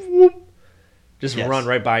go. Whoop, just run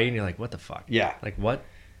right by you, and you're like, what the fuck? Yeah. Like, what?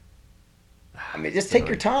 I mean, just take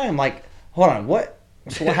your time. Like, hold on, what?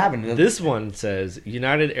 So what happened? This one says,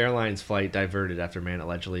 United Airlines flight diverted after man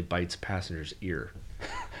allegedly bites passenger's ear.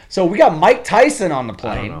 So we got Mike Tyson on the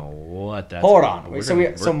plane. I don't know what that's Hold on.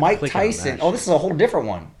 So Mike Tyson. Oh, this is a whole different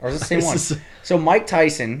one. Or is it the same one? So Mike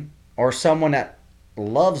Tyson, or someone that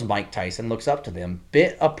loves Mike Tyson, looks up to them,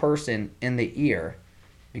 bit a person in the ear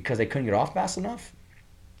because they couldn't get off fast enough?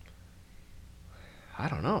 I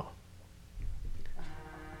don't know.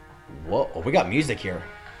 Whoa, we got music here.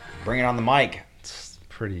 Bring it on the mic. It's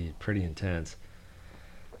pretty intense.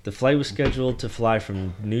 The flight was scheduled to fly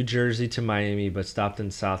from New Jersey to Miami, but stopped in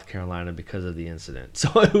South Carolina because of the incident.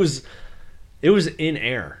 So it was in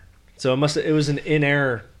air. So it was an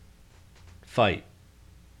in-air fight.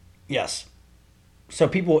 Yes. So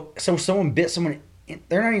someone bit someone.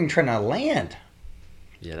 They're not even trying to land.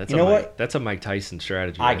 Yeah, that's a Mike Tyson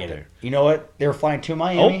strategy. I get it. You know what? They were flying to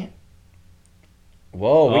Miami. Oh.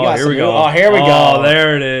 Whoa, here we go. Oh, here we go. Oh,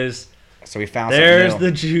 there it is. So we found. There's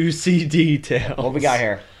the juicy details. What we got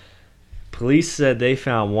here? Police said they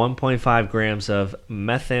found 1.5 grams of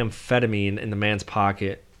methamphetamine in the man's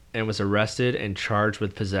pocket and was arrested and charged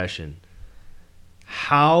with possession.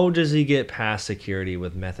 How does he get past security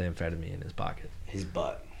with methamphetamine in his pocket? His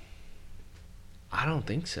butt. I don't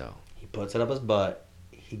think so. He puts it up his butt.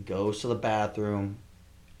 He goes to the bathroom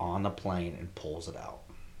on the plane and pulls it out.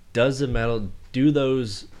 Does the metal do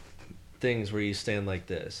those things where you stand like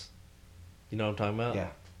this? You know what I'm talking about? Yeah.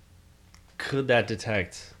 Could that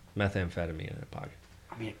detect methamphetamine in a pocket?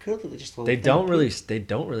 I mean, it could just. They don't really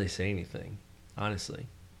say anything, honestly.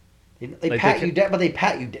 They pat you down, but they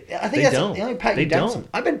pat you down. I think they only pat you down. Don't.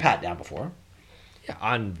 I've been pat down before. Yeah,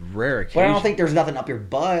 on rare occasions. But I don't think there's nothing up your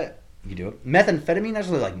butt. You do it. Methamphetamine, there's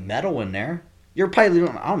really like metal in there. You're probably,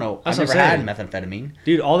 I don't know. I've never had methamphetamine.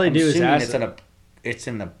 Dude, all they do is ask. It's in a it's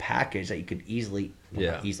in the package that you could easily,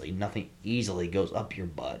 nothing easily goes up your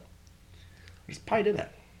butt. He's probably did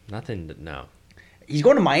that. Nothing, no. He's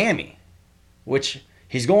going to Miami, which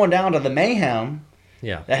he's going down to the mayhem.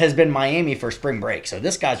 Yeah. That has been Miami for spring break. So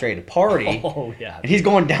this guy's ready to party. Oh, yeah. And he's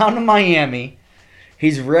going down to Miami.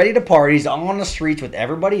 He's ready to party. He's on the streets with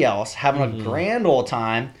everybody else, having a grand old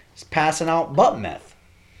time. He's passing out butt meth.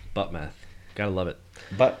 Butt meth. Gotta love it.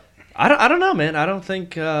 But I don't know, man. I don't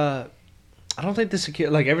think the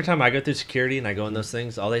security, like every time I go through security and I go in those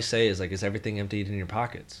things, all they say is like, is everything emptied in your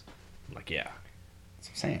pockets? I'm like, yeah. That's what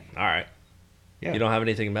I'm saying. All right. Yeah. You don't have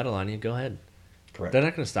anything metal on you, go ahead. Correct. They're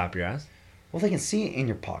not going to stop your ass. Well, they can see it in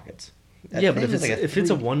your pockets. That yeah, but if it's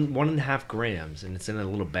a 1.5 grams and it's in a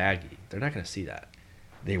little baggie, they're not going to see that.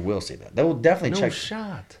 They will see that. They will definitely check. No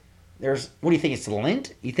shot. What do you think? It's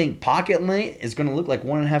lint? You think pocket lint is going to look like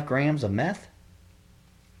 1.5 grams of meth?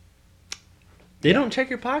 They don't check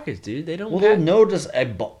your pockets, dude. They don't. Well, they'll notice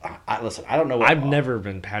listen, I don't know. I've never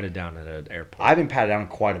been patted down at an airport. I've been patted down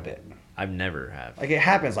quite a bit. I've never have. Like, it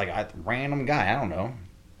happens, like a random guy. I don't know.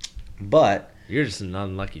 But you're just an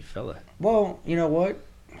unlucky fella. Well, you know what?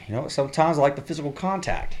 Sometimes I like the physical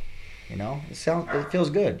contact. It feels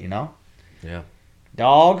good. Yeah.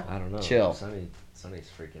 Dog. I don't know. Chill. Sonny's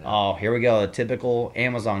freaking Oh, out. here we go. The typical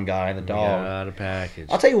Amazon guy. The dog. Got a package.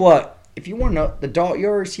 I'll tell you what. If you want to know the dog, you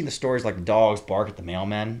already seen the stories like the dogs bark at the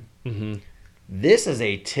mailman. Mm-hmm. This is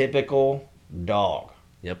a typical dog.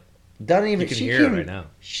 Yep. Doesn't even. You can hear it right now.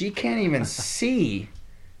 She can't even see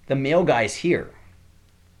the mail guys here.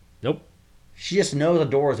 Nope. She just knows the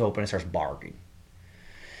door is open and starts barking.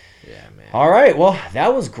 Yeah, man. All right. Well,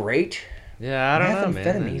 that was great. Yeah, I don't know,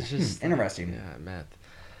 man. It's just interesting. Yeah, meth.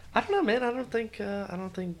 I don't know, man. I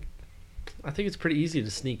think it's pretty easy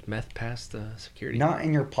to sneak meth past security. Not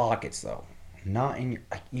in your pockets, though. Not in your.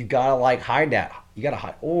 You gotta hide that. You gotta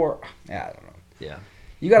hide, I don't know. Yeah.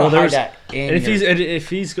 You gotta hide that. And if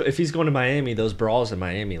he's going to Miami, those brawls in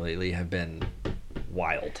Miami lately have been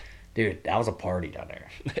wild. Dude, that was a party down there.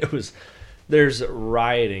 There's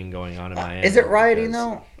rioting going on in Miami. Is it rioting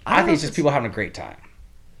though? I think it's just people having a great time.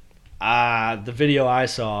 The video I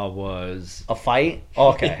saw was a fight.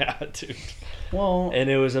 Okay. Yeah, dude. Well, and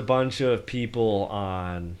it was a bunch of people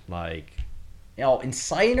on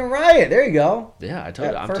inciting a riot. There you go. Yeah, I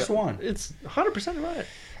told you. First one. It's 100% a riot.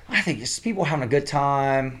 I think it's people having a good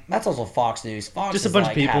time. That's also Fox News. Fox just is a bunch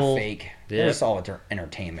of people. Half fake. Yeah. It's all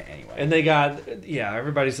entertainment anyway. And they got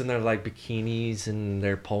everybody's in their bikinis and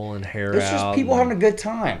they're pulling hair out. It's just people having a good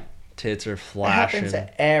time. Tits are flashing. It happens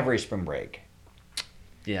at every spring break.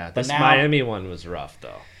 Yeah, this Miami one was rough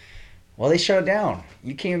though. Well, they shut it down.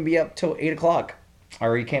 You can't be up till 8 o'clock,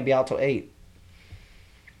 or you can't be out till 8.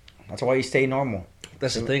 That's why you stay normal.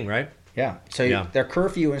 That's the thing, right? Yeah. So their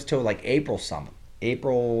curfew is till April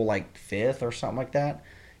 5th or something like that.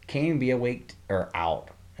 Can't even be awake or out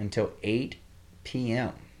until 8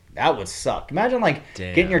 p.m. That would suck. Imagine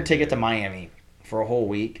getting your ticket to Miami for a whole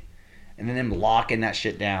week, and then them locking that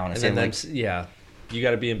shit down. And then you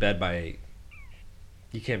got to be in bed by 8.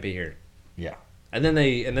 You can't be here. Yeah. And then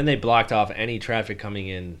they blocked off any traffic coming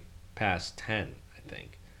in past 10, I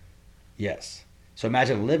think. Yes. So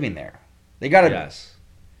imagine living there. They got to. Yes.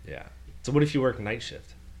 Yeah. So what if you work night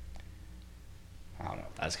shift? I don't know.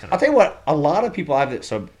 That's kind of. I'll tell you what. A lot of people have it.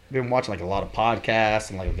 So I've been watching a lot of podcasts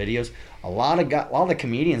and videos. A lot of the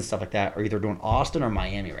comedians and stuff like that are either doing Austin or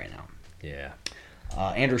Miami right now. Yeah.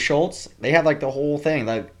 Andrew Schultz. They have the whole thing.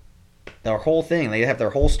 Their whole thing. They have their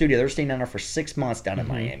whole studio. They're staying down there for 6 months down in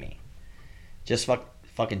Miami. Just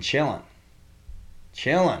fucking chilling.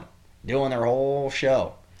 Doing their whole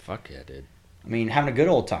show. Fuck yeah, dude. I mean, having a good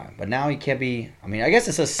old time. But now you can't be... I mean, I guess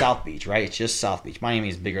it says South Beach, right? It's just South Beach. Miami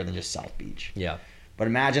is bigger than just South Beach. Yeah. But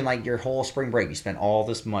imagine your whole spring break. You spend all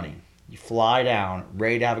this money. You fly down,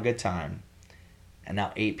 ready to have a good time. And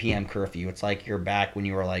now 8 p.m. curfew. It's like you're back when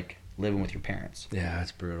you were living with your parents. Yeah,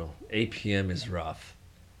 it's brutal. 8 p.m. is rough.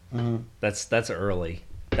 Mm-hmm. That's early.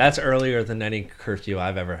 That's earlier than any curfew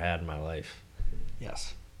I've ever had in my life.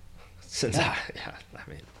 Yes. I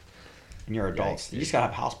mean. And you're adults. You just gotta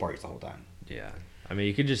have house parties the whole time. Yeah. I mean,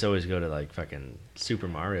 you could just always go to fucking Super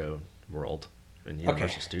Mario World in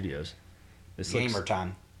Universal Studios. This Gamer looks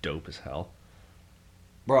time. Dope as hell.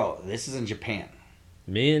 Bro, this is in Japan.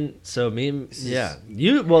 You just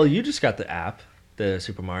got the app, the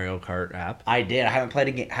Super Mario Kart app. I did. I haven't played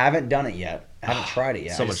a game. Haven't done it yet. I haven't tried it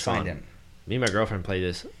yet. So much fun. Me and my girlfriend play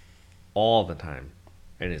this all the time,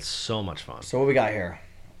 and it's so much fun. So what we got here?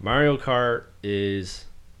 Mario Kart is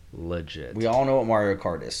legit. We all know what Mario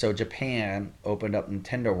Kart is. So Japan opened up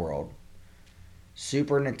Nintendo World.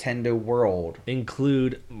 Super Nintendo World.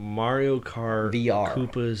 Include Mario Kart VR.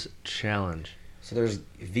 Koopa's Challenge. So there's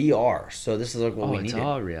VR. So this is like what we need. It's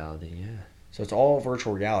all reality, yeah. So it's all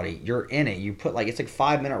virtual reality. You're in it. You put it's like a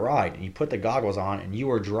 5-minute ride, and you put the goggles on, and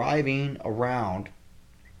you are driving around,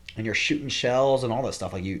 and you're shooting shells and all that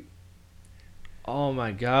stuff. Oh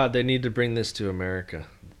my God! They need to bring this to America.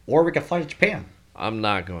 Or we could fly to Japan. I'm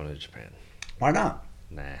not going to Japan. Why not?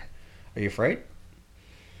 Nah. Are you afraid?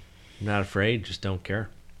 I'm not afraid. Just don't care.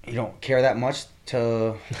 You don't care that much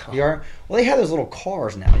to VR? Well, they have those little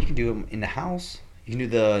cars now. You can do them in the house. You can do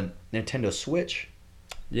the Nintendo Switch.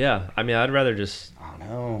 Yeah, I mean, I'd rather just. I don't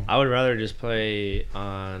know. I would rather just play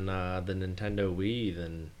on the Nintendo Wii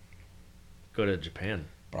than go to Japan.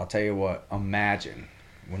 But I'll tell you what. Imagine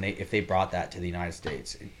if they brought that to the United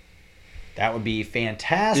States. That would be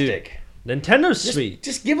fantastic. Dude, Nintendo's sweet.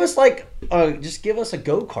 Just give us a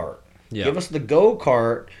go-kart. Yeah. Give us the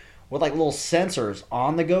go-kart with little sensors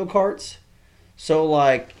on the go-karts.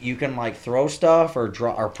 So you can throw stuff or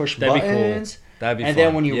push buttons. Be cool. That'd be and fun.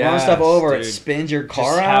 Then when you run stuff over, it spins your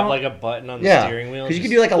car out. Just have a button on the steering wheel. Because you can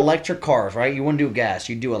do electric cars, right? You wouldn't do gas.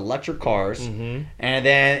 You do electric cars, and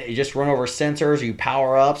then you just run over sensors. You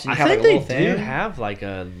power ups. And you have a little thing. They do have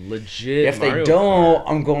a legit. If Mario they don't, Kart.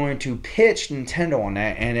 I'm going to pitch Nintendo on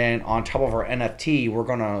that, and then on top of our NFT, we're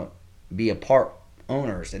gonna be a part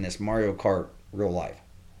owners in this Mario Kart real life.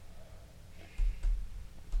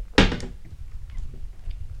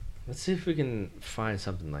 Let's see if we can find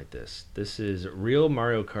something like this. This is real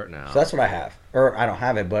Mario Kart now. So that's what I have. Or I don't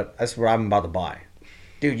have it, but that's what I'm about to buy.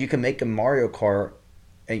 Dude, you can make a Mario Kart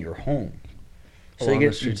at your home. So you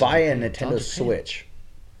buy a Nintendo Switch.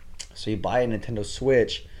 So you buy a Nintendo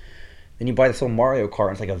Switch, then you buy this little Mario Kart,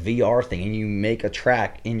 and it's like a VR thing, and you make a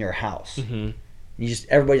track in your house. Mm-hmm.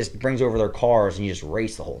 Everybody just brings over their cars, and you just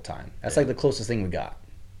race the whole time. That's the closest thing we got.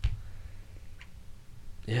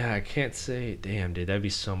 Yeah, I can't say. Damn, dude, that'd be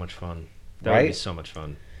so much fun. That right? would be so much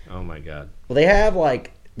fun. Oh my God. Well, they have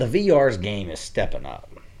the VR's game is stepping up.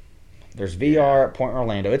 There's VR at Point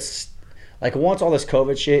Orlando. It's once all this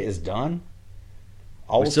COVID shit is done.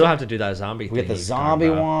 We still have to do that zombie thing. We get the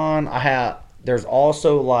zombie one. There's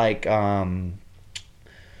also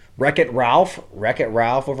Wreck-It Ralph. Wreck-It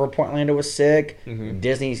Ralph over at Point Orlando was sick.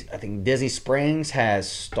 Mm-hmm. I think Disney Springs has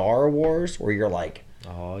Star Wars where you're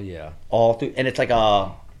oh yeah, all through, and it's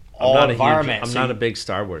all environment. I'm not a big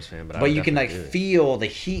Star Wars fan, but you can feel the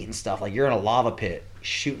heat and stuff. You're in a lava pit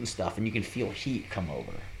shooting stuff, and you can feel heat come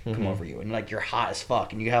over you, and you're hot as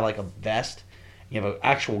fuck, and you have a vest, you have an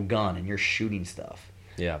actual gun, and you're shooting stuff.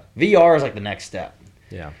 Yeah, VR is the next step.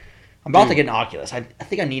 Yeah, I'm about to get an Oculus. I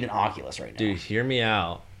think I need an Oculus right now. Dude, hear me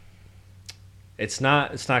out. It's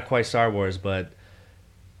not quite Star Wars, but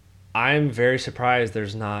I'm very surprised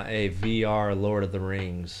there's not a VR Lord of the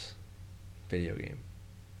Rings video game.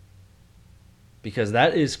 Because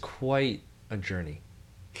that is quite a journey.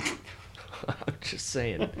 I'm just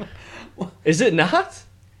saying. Is it not?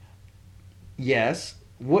 Yes.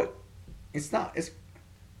 What? It's not.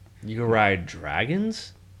 You can ride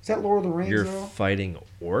dragons? Is that Lord of the Rings, You're though? fighting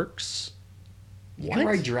orcs? You can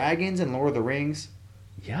ride dragons in Lord of the Rings?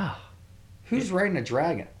 Yeah. Who's riding a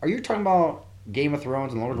dragon? Are you talking about Game of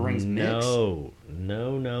Thrones and Lord of the Rings mix? No.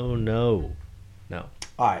 No.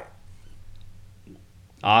 All right.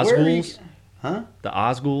 Osghouls? Huh? The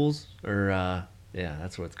Osghouls? Or, yeah,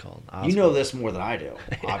 that's what it's called. Osghouls. You know this more than I do,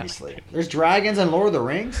 obviously. There's dragons in Lord of the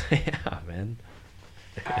Rings? Yeah, man.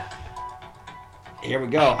 Here we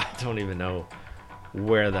go. I don't even know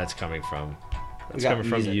where that's coming from. That's coming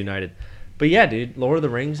from United. But yeah, dude, Lord of the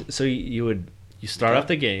Rings. So you start off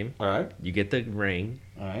the game. All right. You get the ring.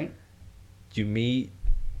 All right. You meet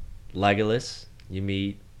Legolas. You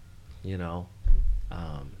meet, damn,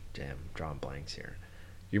 drawing blanks here.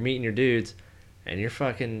 You're meeting your dudes, and you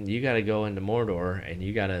got to go into Mordor, and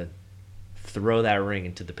you got to throw that ring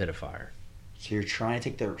into the pit of fire. So you're trying to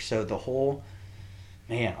take the whole,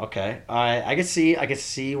 man. Okay, I can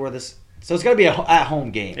see where this. So it's gonna be a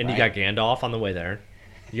at-home game. And right? you got Gandalf on the way there.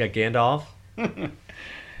 You got Gandalf.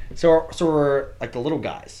 So we're the little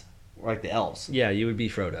guys. We're the elves. Yeah, you would be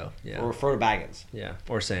Frodo. Yeah. Or Frodo Baggins. Yeah,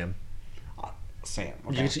 or Sam. Sam.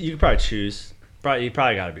 Okay. You could probably choose. You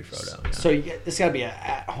probably got to be Frodo. Yeah. So this got to be an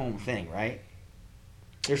at-home thing, right?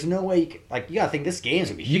 There's no way you got to think this game's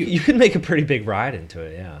going to be huge. You can make a pretty big ride into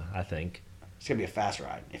it, yeah, I think. It's going to be a fast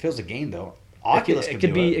ride. If it was a game, though, Oculus it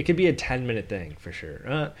could be a 10-minute thing for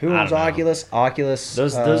sure. Who owns Oculus? Oculus.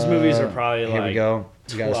 Those movies are probably here we go.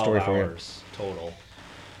 You got a story for you. Total.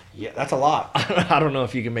 Yeah, that's a lot. I don't know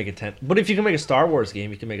if you can make a 10, but if you can make a Star Wars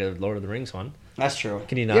game, you can make a Lord of the Rings one. That's true.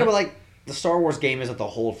 Can you not? Yeah, but the Star Wars game isn't the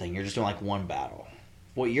whole thing. You're just doing one battle.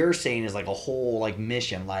 What you're saying is a whole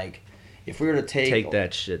mission. if we were to take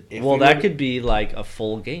that shit. Well, that could be like a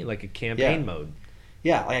full game, like a campaign mode.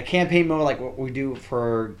 Yeah, like a campaign mode, like what we do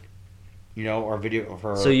for, our video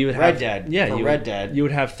for so you would Red have, Dead. Yeah, for Red Dead. You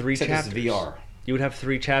would have 3 chapters. It's VR. You would have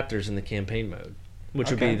 3 chapters in the campaign mode, which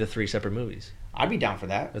would be the 3 separate movies. I'd be down for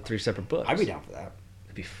that. The 3 separate books. I'd be down for that.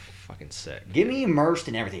 It'd be fucking sick. Get me immersed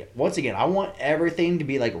in everything. Once again, I want everything to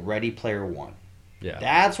be like Ready Player One. Yeah.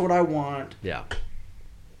 That's what I want. Yeah.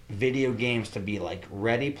 Video games to be like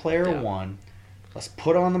Ready Player One. Let's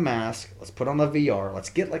put on the mask. Let's put on the VR. Let's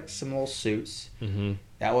get like some little suits. Mm-hmm.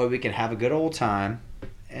 That way we can have a good old time.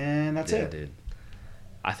 And that's it. Dude.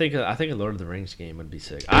 I think a Lord of the Rings game would be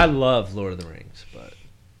sick. I love Lord of the Rings, but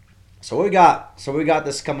So what we got? So we got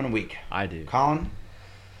this coming week. I do. Colin?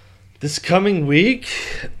 This coming week?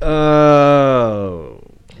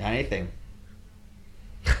 Anything.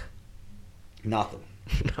 Nothing.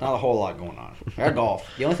 Not a whole lot going on. I got golf.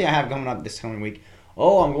 The only thing I have coming up this coming week,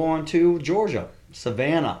 I'm going to Georgia.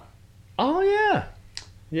 Savannah. Oh, yeah.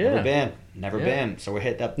 Yeah. Never been. So we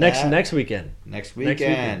hit up next weekend. Next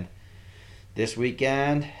weekend. This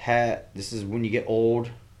weekend, this is when you get old.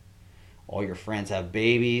 All your friends have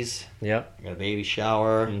babies. Yep. You got a baby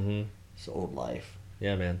shower. Mm-hmm. It's old life.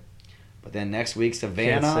 Yeah, man. But then next week,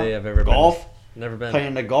 Savannah. Can't say I've ever golf. Been. Never been.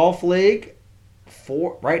 Playing the golf league.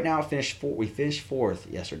 Right now, we finished 4th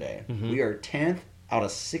yesterday. Mm-hmm. We are 10th out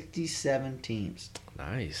of 67 teams.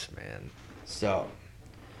 Nice, man. So.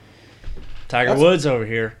 Tiger Woods over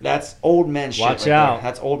here. That's old man shit. Watch out. There.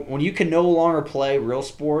 That's old. When you can no longer play real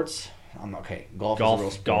sports. I'm okay. Golf is a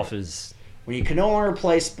real sport. Golf is. When you can no longer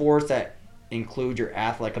play sports that include your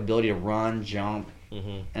athletic ability to run, jump,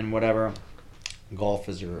 and whatever, golf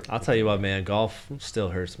is your. I'll tell you what, man. Golf still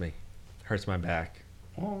hurts me. Hurts my back.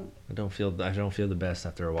 Well, I don't feel the best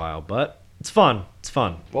after a while, but it's fun. It's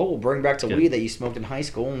fun. Well, we'll bring back the weed that you smoked in high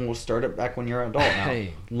school, and we'll start it back when you're an adult now.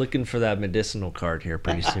 Hey, looking for that medicinal card here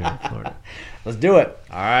pretty soon in Florida. Let's do it.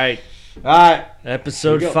 All right. All right.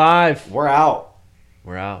 Episode 5. We're out.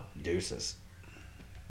 We're out. Deuces.